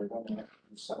thinking that we're going to have to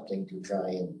do something to try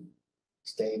and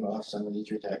stave off some of these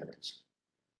retirements.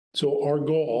 So our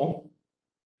goal,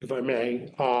 if I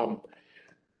may,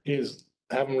 is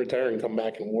have them retire and come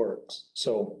back and work.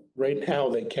 So right now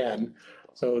they can.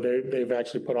 So they've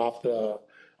actually put off the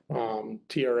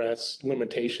TRS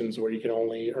limitations where you can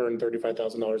only earn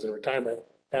 $35,000 in retirement.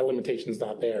 That limitation is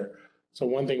not there. So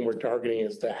one thing we're targeting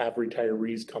is to have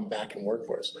retirees come back and work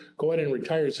for us. Go ahead and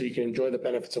retire so you can enjoy the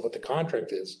benefits of what the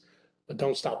contract is, but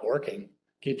don't stop working.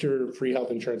 Get your free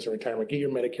health insurance and retirement, get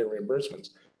your Medicare reimbursements,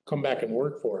 come back and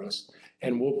work for us,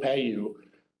 and we'll pay you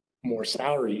more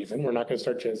salary even. We're not going to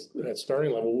start just at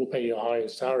starting level. We'll pay you a higher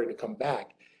salary to come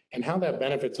back. And how that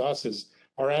benefits us is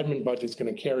our admin budget is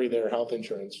going to carry their health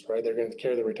insurance, right? They're going to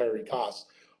carry the retiree costs.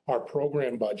 Our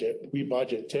program budget, we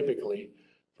budget typically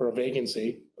for a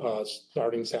vacancy,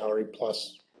 starting salary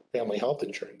plus family health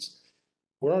insurance.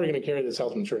 We're already going to carry this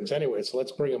health insurance anyway, so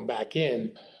let's bring them back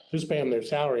in, just pay them their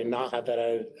salary and not have that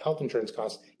added health insurance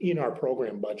cost in our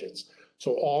program budgets.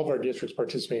 So all of our districts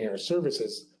participating in our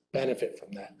services benefit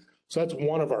from that. So that's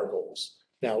one of our goals.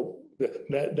 Now,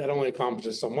 that only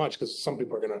accomplishes so much because some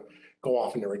people are going to go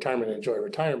off into retirement and enjoy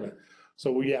retirement.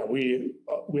 So we have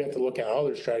to look at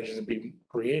other strategies and be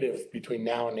creative between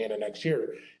now and the end of next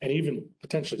year, and even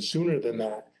potentially sooner than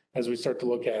that as we start to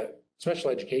look at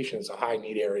special education as a high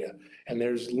need area. And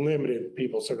there's limited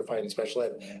people certified in special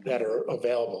ed that are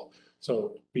available.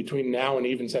 So between now and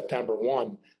even September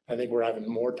 1, I think we're having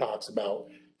more talks about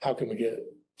how can we get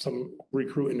some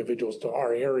recruit individuals to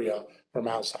our area from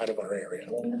outside of our area.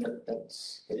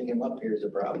 That's getting them up here is a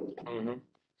problem. Mm-hmm.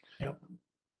 Yep.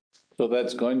 So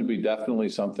that's going to be definitely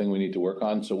something we need to work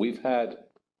on. So we've had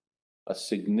a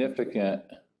significant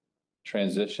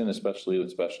transition, especially with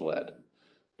special ed.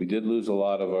 We did lose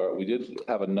we did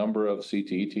have a number of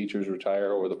CTE teachers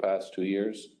retire over the past 2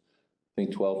 years. I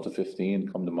think 12 to 15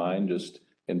 come to mind, just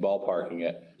in ballparking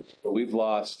it. But we've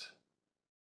lost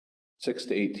 6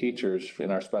 to 8 teachers in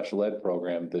our special ed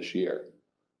program this year.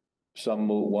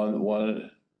 One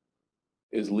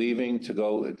is leaving to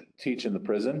go teach in the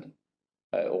prison.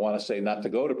 I want to say not to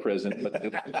go to prison, but to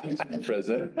teach in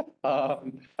prison.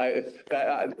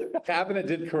 Cabinet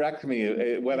did correct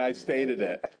me when I stated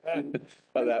it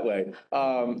that way.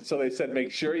 So they said,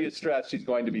 make sure you stress she's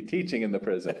going to be teaching in the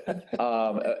prison.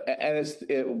 And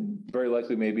it very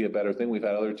likely may be a better thing. We've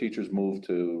had other teachers move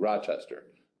to Rochester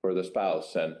for the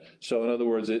spouse. And so in other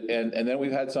words, and then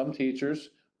we've had some teachers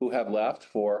who have left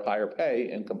for higher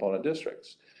pay in component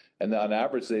districts. And on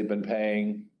average, they've been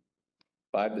paying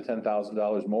 $5,000 to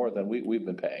 $10,000 more than we've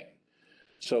been paying.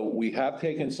 So we have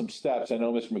taken some steps. I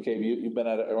know, Mr. McCabe, you've been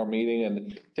at our meeting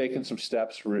and taken some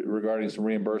steps regarding some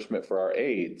reimbursement for our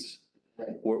aides. Right.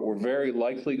 We're very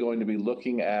likely going to be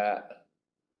looking at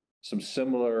some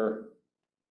similar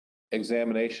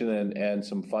examination and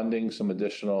some funding, some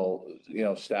additional,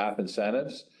 staff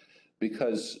incentives.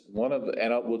 Because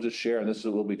we'll just share, and this is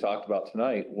what will be talked about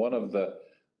tonight, one of the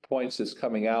points that's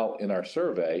coming out in our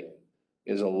survey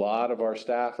is a lot of our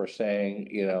staff are saying,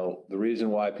 the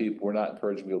reason why we're not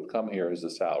encouraging people to come here is the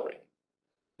salary.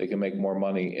 They can make more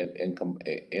money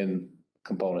in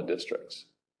component districts.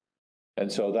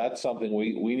 And so that's something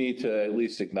we need to at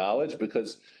least acknowledge,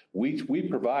 because we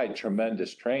provide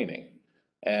tremendous training.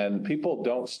 And people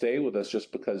don't stay with us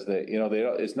just because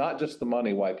it's not just the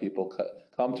money why people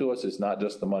come to us. It's not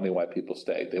just the money why people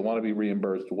stay. They want to be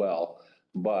reimbursed well,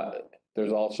 but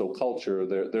there's also culture.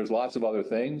 There's lots of other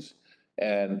things.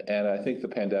 And I think the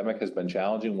pandemic has been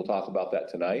challenging. We'll talk about that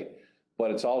tonight, but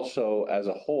it's also as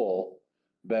a whole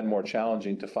been more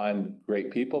challenging to find great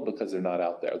people because they're not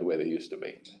out there the way they used to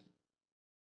be.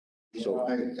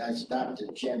 I stopped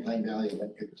at Champlain Valley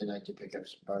Electric tonight to pick up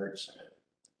some parts.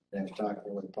 And I was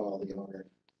talking with Paul, the owner,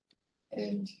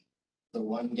 and the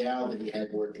one gal that he had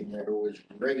working there who was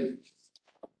great,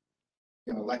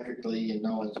 electrically and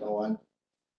so on.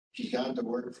 She's gone to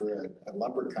work for a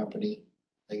lumber company.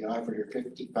 They offered her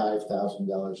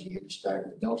 $55,000 a year to start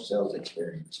with no sales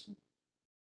experience.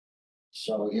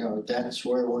 So, that's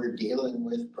where we're dealing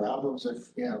with problems of,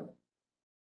 And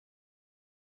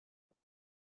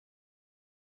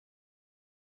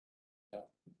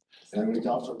I was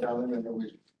also telling them that it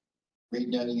was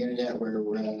reading on the internet where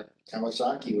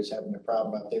Kawasaki was having a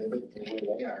problem out there where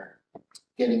they are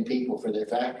getting people for their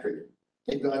factory.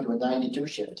 They've gone to a 92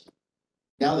 shift.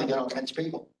 Now they got all kinds of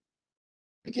people.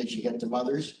 Because you get the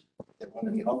mothers that want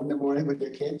to be home in the morning with their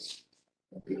kids,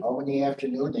 be home in the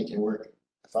afternoon, they can work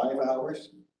 5 hours,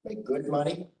 make good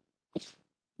money,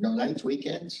 no nights,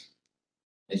 weekends.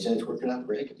 They said it's working out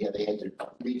great. Yeah, they had to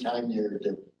retime their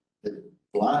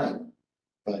line,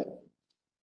 but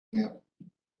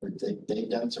they've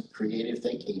done some creative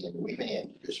thinking, and we may have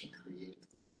to do some creative.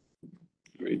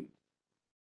 Agreed.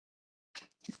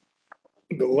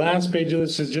 The last page of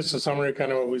this is just a summary of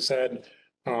kind of what we said.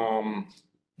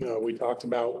 We talked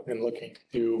about and looking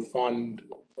to fund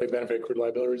a benefit accrued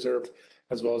liability reserve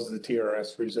as well as the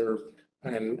TRS reserve.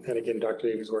 And again,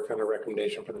 Dr. Davies worked on a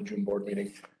recommendation for the June board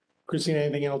meeting. Christine,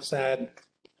 anything else to add?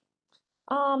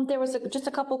 There was just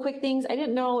a couple quick things. I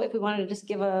didn't know if we wanted to just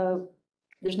give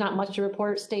there's not much to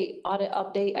report, state audit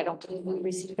update. I don't believe we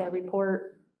received that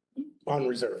report. On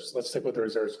reserves, let's stick with the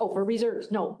reserves. Oh, for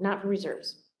reserves? No, not for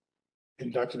reserves.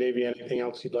 And Dr. Davy, anything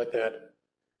else you'd like to add?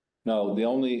 No, the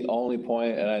only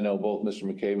point, and I know both Mr.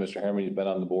 McCabe and Mr. Herman, you've been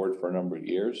on the board for a number of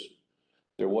years.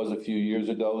 There was a few years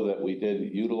ago that we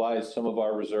did utilize some of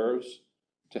our reserves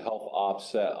to help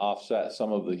offset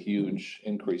some of the huge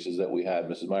increases that we had.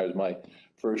 Mrs. Myers, my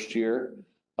first year,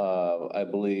 I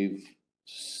believe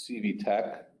CV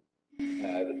Tech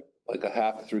had like a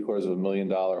half to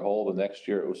 $750,000 hole. The next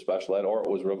year it was special ed, or it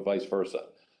was vice versa.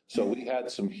 So we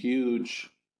had some huge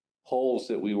holes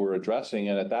that we were addressing.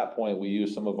 And at that point, we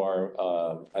used some of our,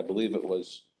 I believe it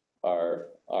was our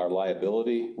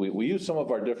liability. We used some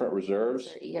of our different reserves.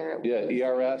 Yeah,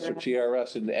 ERS or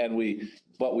TRS,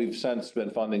 but we've since been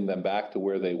funding them back to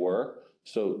where they were.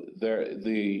 So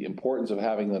the importance of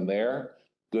having them there,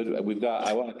 good. I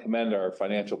want to commend our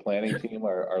financial planning team,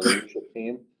 our leadership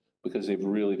team, because they've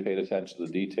really paid attention to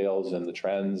the details and the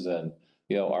trends, and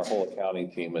our whole accounting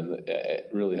team, and it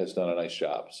really has done a nice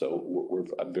job. So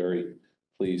I'm very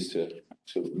pleased to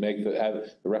have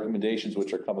the recommendations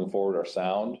which are coming forward are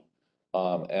sound,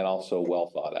 and also well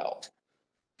thought out.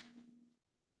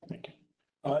 Thank you.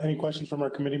 Any questions from our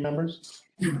committee members?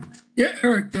 Yeah,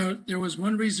 Eric, there was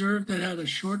one reserve that had a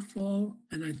shortfall,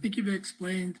 and I think you've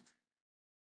explained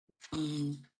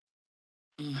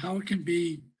how it can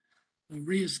be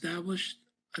reestablished,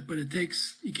 but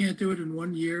you can't do it in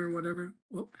 1 year or whatever.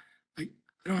 Well, I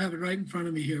don't have it right in front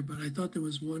of me here, but I thought there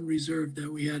was one reserve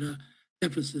that we had a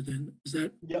deficit in. Is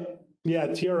that? Yep. Yeah,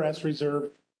 TRS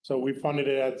reserve. So we funded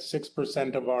it at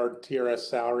 6% of our TRS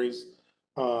salaries.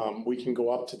 We can go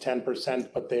up to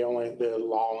 10%, but the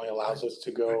law only allows us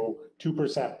to go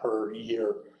 2% per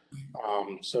year.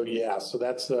 So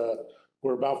that's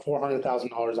we're about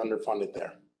 $400,000 underfunded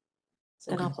there.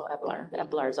 And also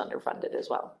Eblar is underfunded as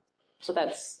well. So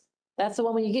that's That's the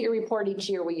one, when you get your report each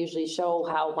year, we usually show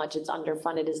how much it's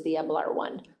underfunded is the EBLR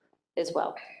one as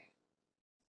well.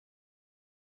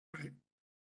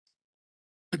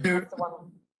 But there, That's the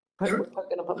one we're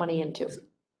gonna put money into.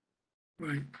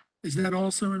 right. Is that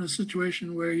also in a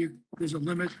situation where there's a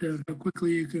limit to how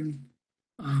quickly you can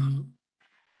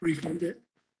refund it?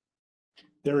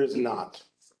 There is not.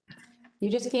 You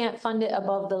just can't fund it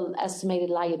above the estimated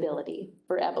liability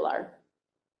for EBLR.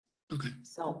 Okay.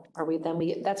 So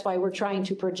that's why we're trying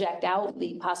to project out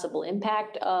the possible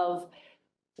impact of,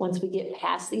 once we get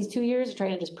past these 2 years,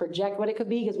 trying to just project what it could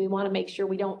be, because we want to make sure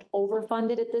we don't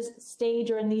overfund it at this stage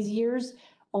or in these years,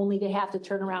 only to have to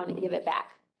turn around and give it back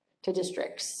to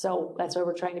districts. So that's why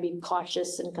we're trying to be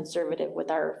cautious and conservative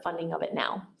with our funding of it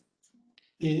now.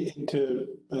 To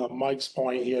Mike's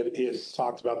point, he has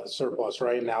talked about the surplus,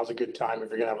 right? Now's a good time if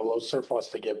you're gonna have a low surplus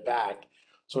to give back.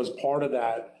 So as part of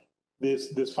that,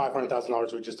 this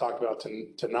 $500,000 we just talked about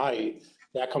tonight,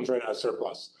 that comes right out of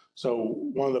surplus. So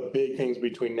one of the big things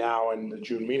between now and the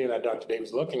June meeting that Dr. Dave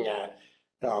is looking at,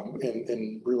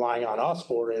 and relying on us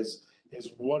for is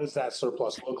what does that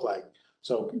surplus look like?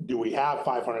 So do we have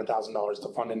 $500,000 to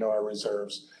fund into our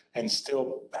reserves and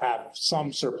still have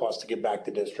some surplus to give back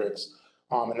to districts?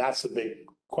 And that's the big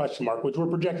question mark, which we're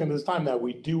projecting this time that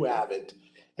we do have it.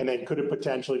 And then could it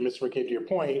potentially, Mr. McKay, to your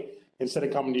point, instead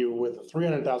of coming to you with a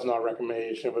 $300,000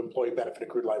 recommendation of employee benefit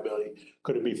accrued liability,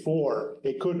 could it be four?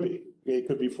 It could be. It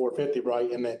could be 450,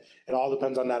 right? And then it all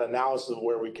depends on that analysis of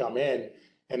where we come in.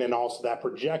 And then also that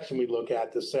projection we look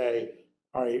at to say,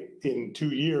 all right, in 2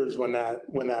 years, when that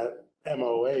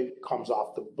MOA comes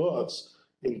off the books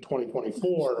in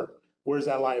 2024, where's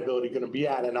that liability going to be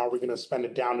at? And are we going to spend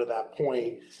it down to that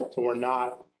point so we're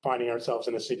not finding ourselves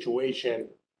in a situation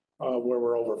where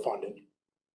we're overfunded?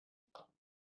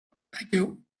 Thank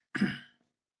you.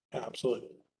 Absolutely.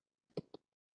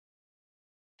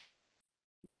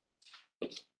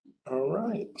 All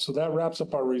right, so that wraps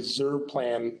up our reserve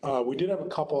plan. We did have a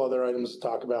couple other items to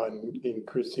talk about, and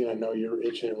Christine, I know you're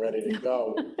itching and ready to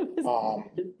go.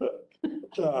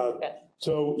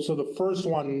 So the first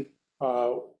one,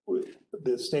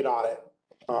 the state audit.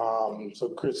 So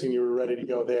Christine, you were ready to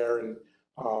go there, and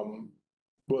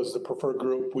was the preferred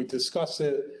group. We discussed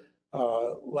it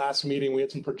last meeting. We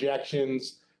had some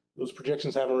projections. Those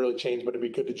projections haven't really changed, but it'd be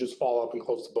good to just follow up and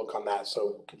close the book on that.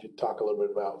 So could you talk a little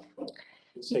bit about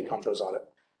the state comptroller's audit?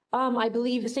 I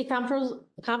believe the state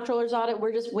comptroller's audit,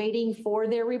 we're just waiting for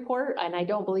their report, and I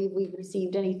don't believe we've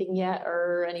received anything yet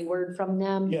or any word from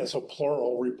them. Yeah, so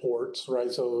plural reports, right?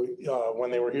 So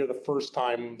when they were here the first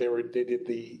time, they did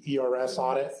the ERS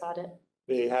audit.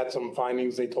 They had some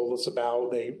findings they told us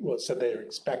about. They said they were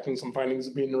expecting some findings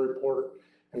to be in the report,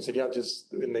 and said, yeah,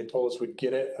 and they told us we'd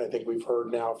get it. I think we've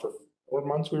heard now for 4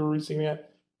 months we were receiving it.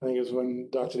 I think it was when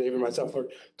Dr. Dave and myself were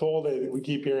told that we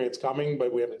keep hearing it's coming,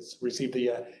 but we haven't received it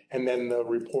yet. And then the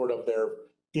report of their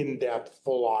in-depth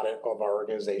full audit of our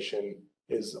organization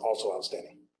is also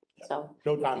outstanding. So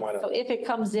no timeline. So if it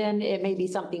comes in, it may be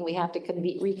something we have to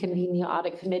reconvene the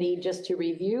audit committee just to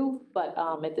review. But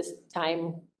at this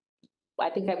time, I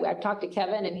think I've talked to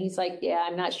Kevin and he's like, yeah,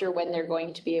 I'm not sure when they're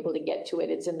going to be able to get to it.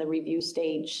 It's in the review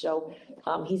stage. So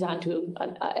he's on to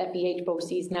FEH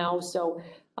BOCES now. So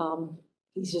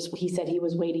he said he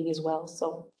was waiting as well.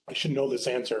 So I should know this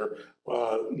answer.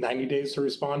 90 days to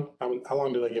respond. How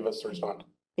long do they give us to respond?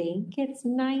 I think it's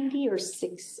 90 or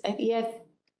 6. Yeah.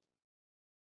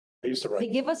 I used to write. They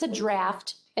give us a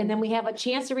draft and then we have a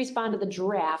chance to respond to the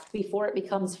draft before it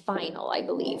becomes final, I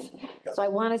believe. So I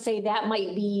want to say that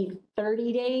might be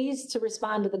 30 days to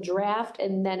respond to the draft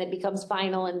and then it becomes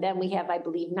final. And then we have, I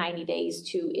believe, 90 days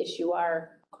to issue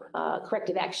our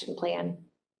corrective action plan,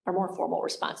 our more formal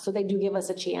response. So they do give us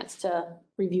a chance to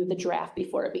review the draft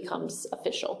before it becomes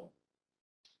official.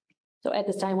 So at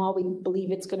this time, all we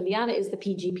believe it's going to be on it is the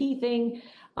PGP thing.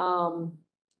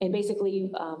 And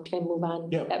basically, can I move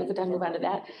on? Yeah. That was the time to move on to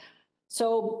that.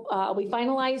 So we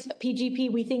finalized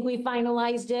PGP. We think we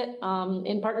finalized it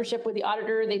in partnership with the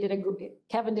auditor.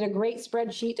 Kevin did a great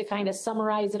spreadsheet to kind of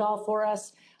summarize it all for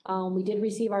us. We did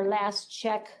receive our last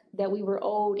check that we were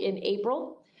owed in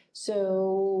April.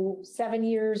 So 7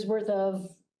 years worth of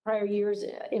prior year's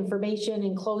information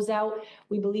and closeout.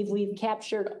 We believe we've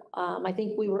captured, I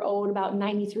think we were owed about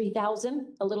 93,000,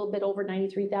 a little bit over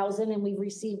 93,000, and we've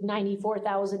received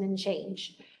 94,000 and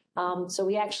change. So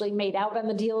we actually made out on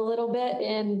the deal a little bit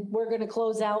and we're going to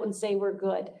close out and say we're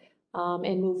good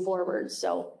and move forward.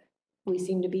 So we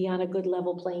seem to be on a good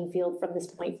level playing field from this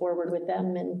point forward with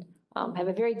them and have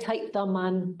a very tight thumb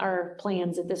on our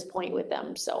plans at this point with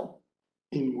them. So.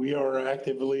 And we are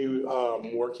actively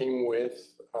working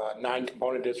with 9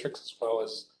 component districts as well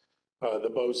as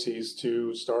the BOCES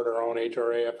to start our own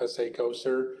HRA FSA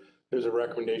coaster. There's a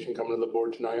recommendation coming to the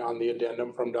board tonight on the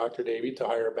addendum from Dr. Davy to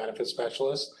hire a benefit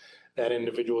specialist. That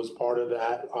individual is part of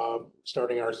that,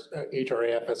 starting our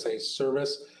HRA FSA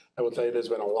service. I will tell you, there's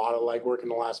been a lot of legwork in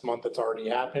the last month that's already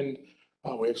happened.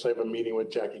 We actually have a meeting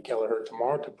with Jackie Kelleher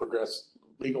tomorrow to progress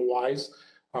legal-wise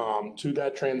to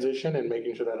that transition and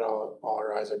making sure that all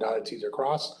our I's are dotted, T's are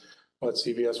crossed. But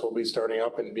CVS will be starting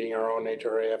up and being our own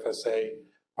HRA FSA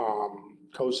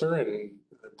coaster, and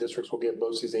the districts will get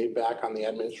BOCES aid back on the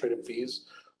administrative fees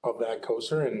of that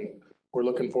coaster. And we're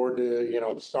looking forward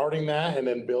to, starting that and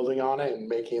then building on it and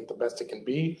making it the best it can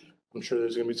be. I'm sure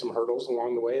there's going to be some hurdles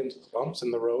along the way and some bumps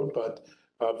in the road, but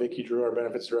Vicki Drew, our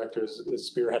benefits director,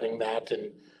 is spearheading that,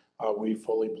 and we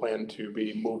fully plan to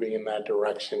be moving in that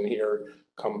direction here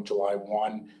come July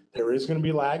 1. There is going to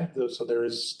be lag, so there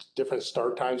is different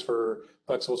start times for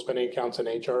flexible spending accounts and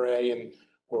HRA, and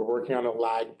we're working on a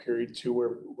lag period too,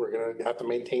 where we're going to have to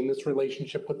maintain this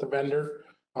relationship with the vendor.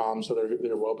 So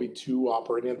there will be two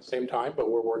operating at the same time, but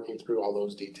we're working through all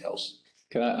those details.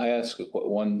 Can I ask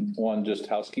one just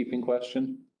housekeeping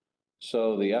question?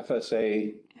 So the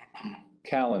FSA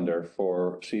calendar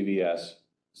for CVS,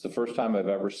 it's the first time I've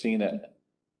ever seen it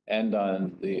end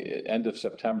on the end of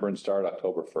September and start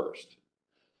October 1st.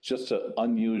 It's just an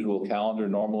unusual calendar.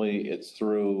 Normally it's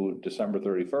through December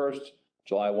 31st,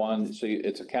 July 1. So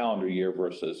it's a calendar year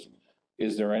versus,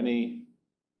 is there any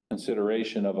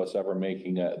consideration of us ever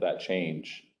making that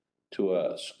change to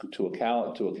a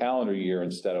calendar year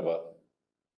instead of a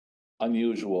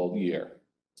unusual year?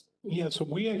 Yeah, so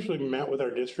we actually met with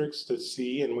our districts to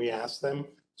see, and we asked them.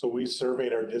 So we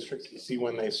surveyed our districts to see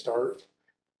when they start.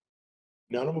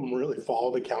 None of them really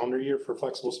follow the calendar year for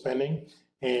flexible spending.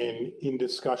 And in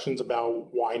discussions about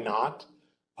why not,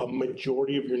 a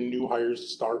majority of your new hires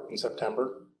start in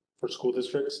September for school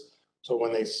districts. So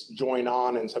when they join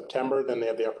on in September, then they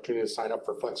have the opportunity to sign up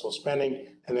for flexible spending,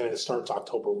 and then it starts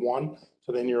October 1.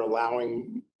 So then you're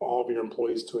allowing all of your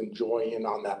employees to join in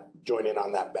on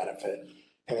that benefit.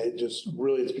 And it just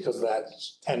really is because of that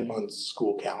 10-month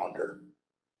school calendar.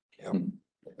 Yeah.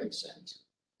 That makes sense.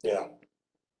 Yeah.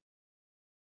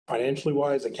 Financially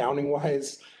wise, accounting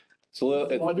wise,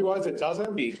 budget wise, it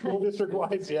doesn't. School district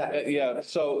wise, yeah. Yeah.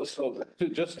 So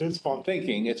just It's fun.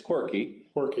 thinking, it's quirky.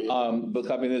 Quirky.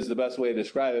 But I mean, is the best way to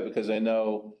describe it, because I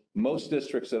know most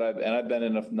districts that I've been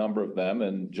in a number of them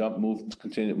and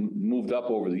moved up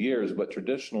over the years, but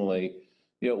traditionally,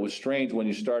 it was strange when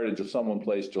you started to someone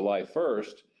place July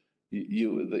 1st,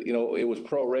 it was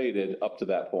prorated up to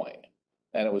that point.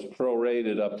 And it was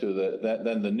prorated up to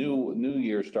then the new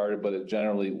year started, but it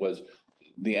generally was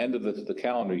the end of the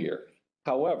calendar year.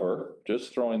 However,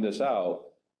 just throwing this out,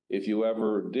 if you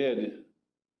ever did,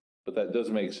 but that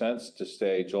doesn't make sense to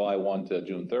stay July 1 to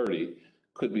June 30,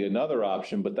 could be another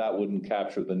option, but that wouldn't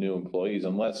capture the new employees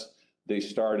unless they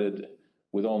started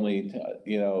with only,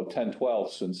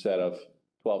 10/12 instead of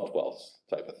 12/12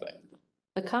 type of thing.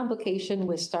 The complication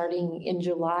with starting in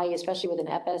July, especially with an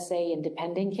FSA and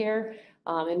dependent care,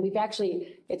 and we've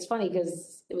actually, it's funny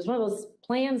because it was one of those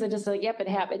plans that just like, yep,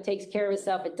 it takes care of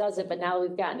itself, it does it, but now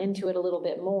we've gotten into it a little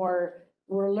bit more.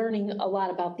 We're learning a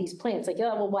lot about these plans, like,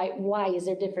 oh, well, why is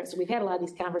there difference? So we've had a lot of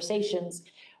these conversations.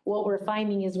 What we're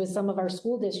finding is with some of our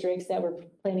school districts that we're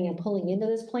planning on pulling into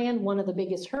this plan, one of the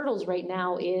biggest hurdles right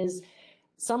now is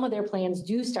some of their plans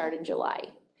do start in July.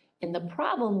 And the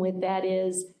problem with that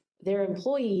is their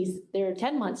employees, their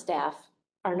 10-month staff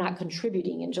are not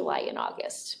contributing in July and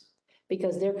August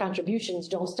because their contributions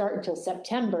don't start until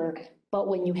September. But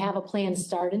when you have a plan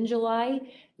start in July,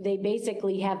 they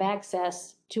basically have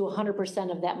access to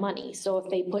 100% of that money. So if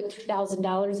they put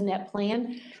 $2,000 in that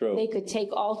plan, True. They could take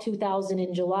all $2,000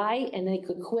 in July and they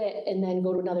could quit and then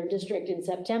go to another district in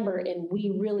September. And we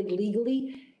really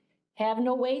legally have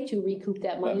no way to recoup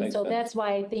that money. So that's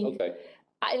why I think, Okay.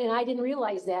 I didn't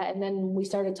realize that. And then we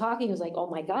started talking, it was like, oh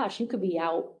my gosh, you could be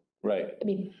out. Right. I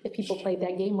mean, if people played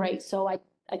that game right. So I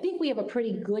think we have a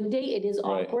pretty good date. It is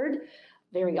Right. awkward,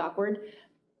 very awkward.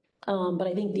 But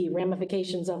I think the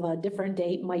ramifications of a different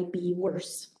date might be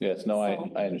worse. Yes, no, I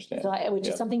understand. So which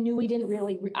Yeah. is something new we didn't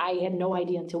really, I had no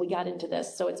idea until we got into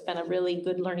this. So it's been a really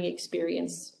good learning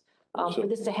experience for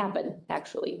this to happen,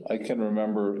 actually. I can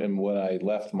remember when I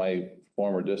left my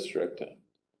former district,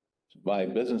 my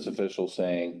business official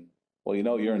saying, well,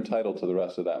 you're entitled to the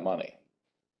rest of that money.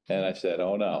 And I said,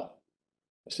 oh, no.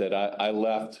 I said, I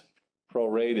left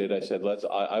prorated. I said,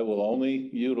 I will only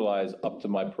utilize up to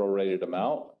my prorated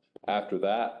amount. After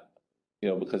that,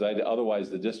 because otherwise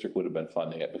the district would have been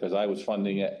funding it because I was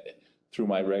funding it through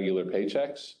my regular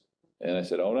paychecks. And I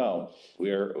said, oh, no,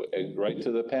 we're right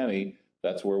to the penny.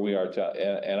 that's where we are.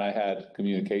 And I had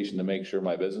communication to make sure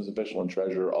my business official and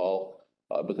treasurer all,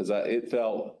 because it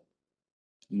felt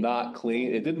not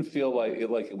clean. It didn't feel like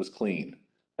it was clean.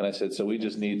 And I said, so we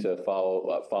just need to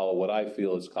follow what I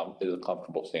feel is a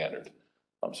comfortable standard.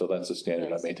 So that's the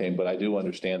standard I maintain, but I do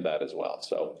understand that as well.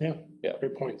 So, Yeah,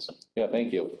 great points. yeah,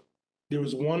 thank you. There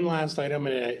was one last item,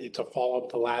 and it's a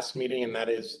follow-up to last meeting, and that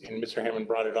is, and Mr. Hammond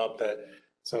brought it up, that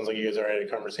sounds like you guys already had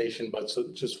a conversation, but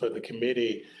so just for the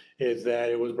committee, is that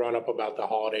it was brought up about the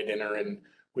holiday dinner, and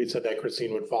we said that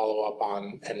Christine would follow up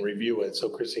on and review it. So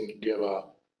Christine could give a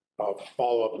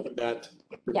follow-up to that.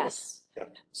 Yes. Yeah.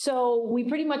 So we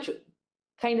pretty much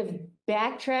kind of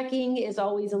backtracking is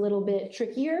always a little bit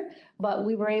trickier, but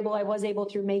I was able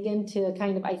through Megan to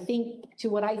kind of, I think, to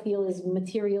what I feel is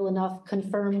material enough,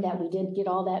 confirm that we did get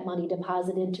all that money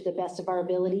deposited to the best of our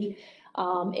ability.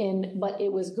 But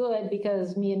it was good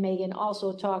because me and Megan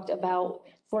also talked about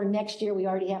for next year, we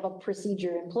already have a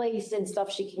procedure in place and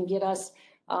stuff she can get us,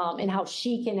 and how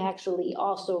she can actually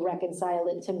also reconcile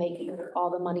it to make sure all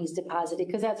the money's deposited,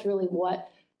 because that's really what,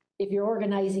 if you're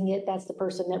organizing it, that's the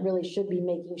person that really should be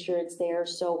making sure it's there.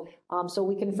 So, so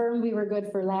we confirmed we were good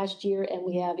for last year, and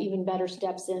we have even better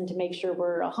steps in to make sure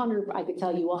we're 100, I could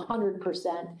tell you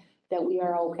 100% that we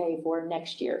are okay for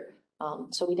next year.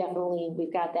 So we've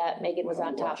got that. Megan was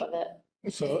on top of it.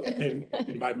 So,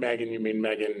 and by Megan, you mean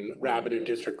Megan Rabideau,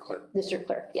 District Clerk? District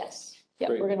Clerk, yes. Yeah,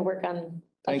 Great. we're gonna work on a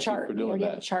Thank you chart. for doing We already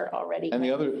have that. a chart already. And the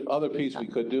other piece we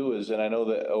could do is, and I know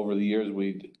that over the years,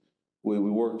 we've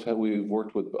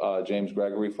worked with James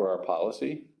Gregory for our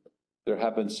policy. There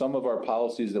have been some of our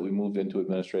policies that we moved into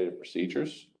administrative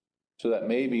procedures. So that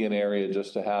may be an area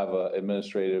just to have a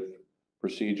administrative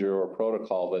procedure or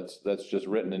protocol that's just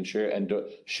written and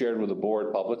shared with the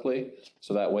board publicly.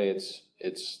 So that way it's,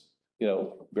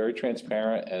 very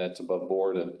transparent and it's above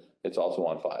board and it's also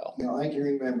on file. You know, I can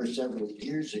remember several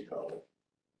years ago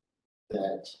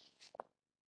that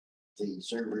the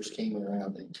servers came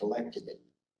around and collected it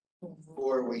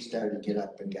before we started to get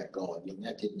up and got going, and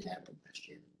that didn't happen this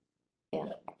year. Yeah.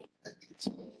 It's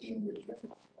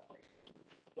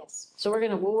Yes. So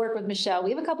we'll work with Michelle. We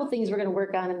have a couple things we're gonna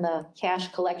work on in the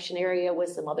cash collection area with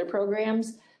some other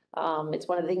programs. It's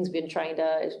one of the things we've been trying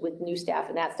to, is with new staff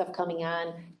and that stuff coming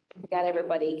on. We got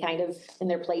everybody kind of in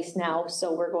their place now,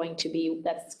 so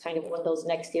that's kind of one of those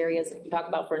next areas that we talk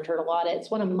about for internal audit. It's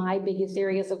one of my biggest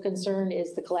areas of concern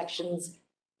is the collections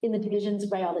in the divisions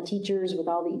by all the teachers with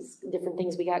all these different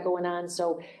things we got going on.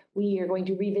 So we are going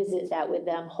to revisit that with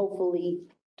them, hopefully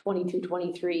 22,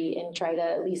 23, and try to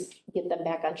at least get them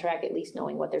back on track, at least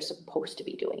knowing what they're supposed to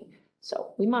be doing.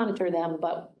 So we monitor them,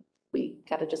 but we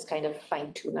got to just kind of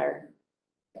fine tune our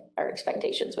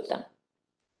expectations with them.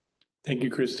 Thank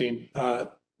you, Christine.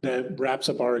 That wraps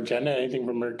up our agenda. Anything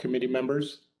from our committee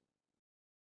members?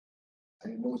 I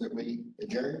move that we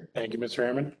adjourn. Thank you, Mr.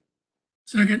 Hammond.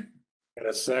 Second, Got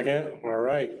a second? All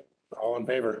right. All in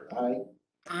favor?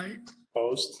 aye.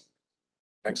 Opposed?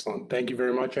 Excellent. Thank you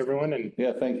very much, everyone. And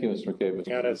Yeah, thank you, Mr. McCabe.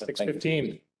 got at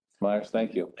 6:15. Myers,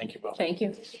 thank you. Thank you both. Thank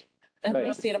you. And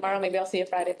we'll see you tomorrow. Maybe I'll see you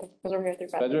Friday because we're here through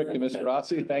Friday. Cedric and Mr.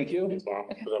 Rossi, thank you.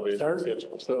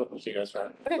 So See you guys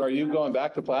Friday. are you going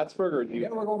back to Plattsburgh or do Yeah,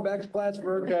 you? we're going back to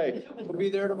Plattsburgh. Okay. We'll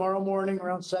be there tomorrow morning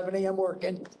around 7 a.m.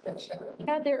 working.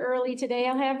 Got there early today,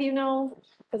 I'll have you know,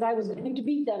 because I was going to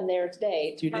beat them there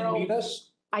today. You didn't meet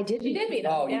us? I did. You did beat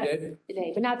them. Oh, you yeah. did?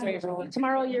 Today, but not tomorrow.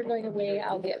 Tomorrow you're going away,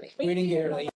 I'll get me. We didn't get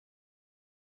early.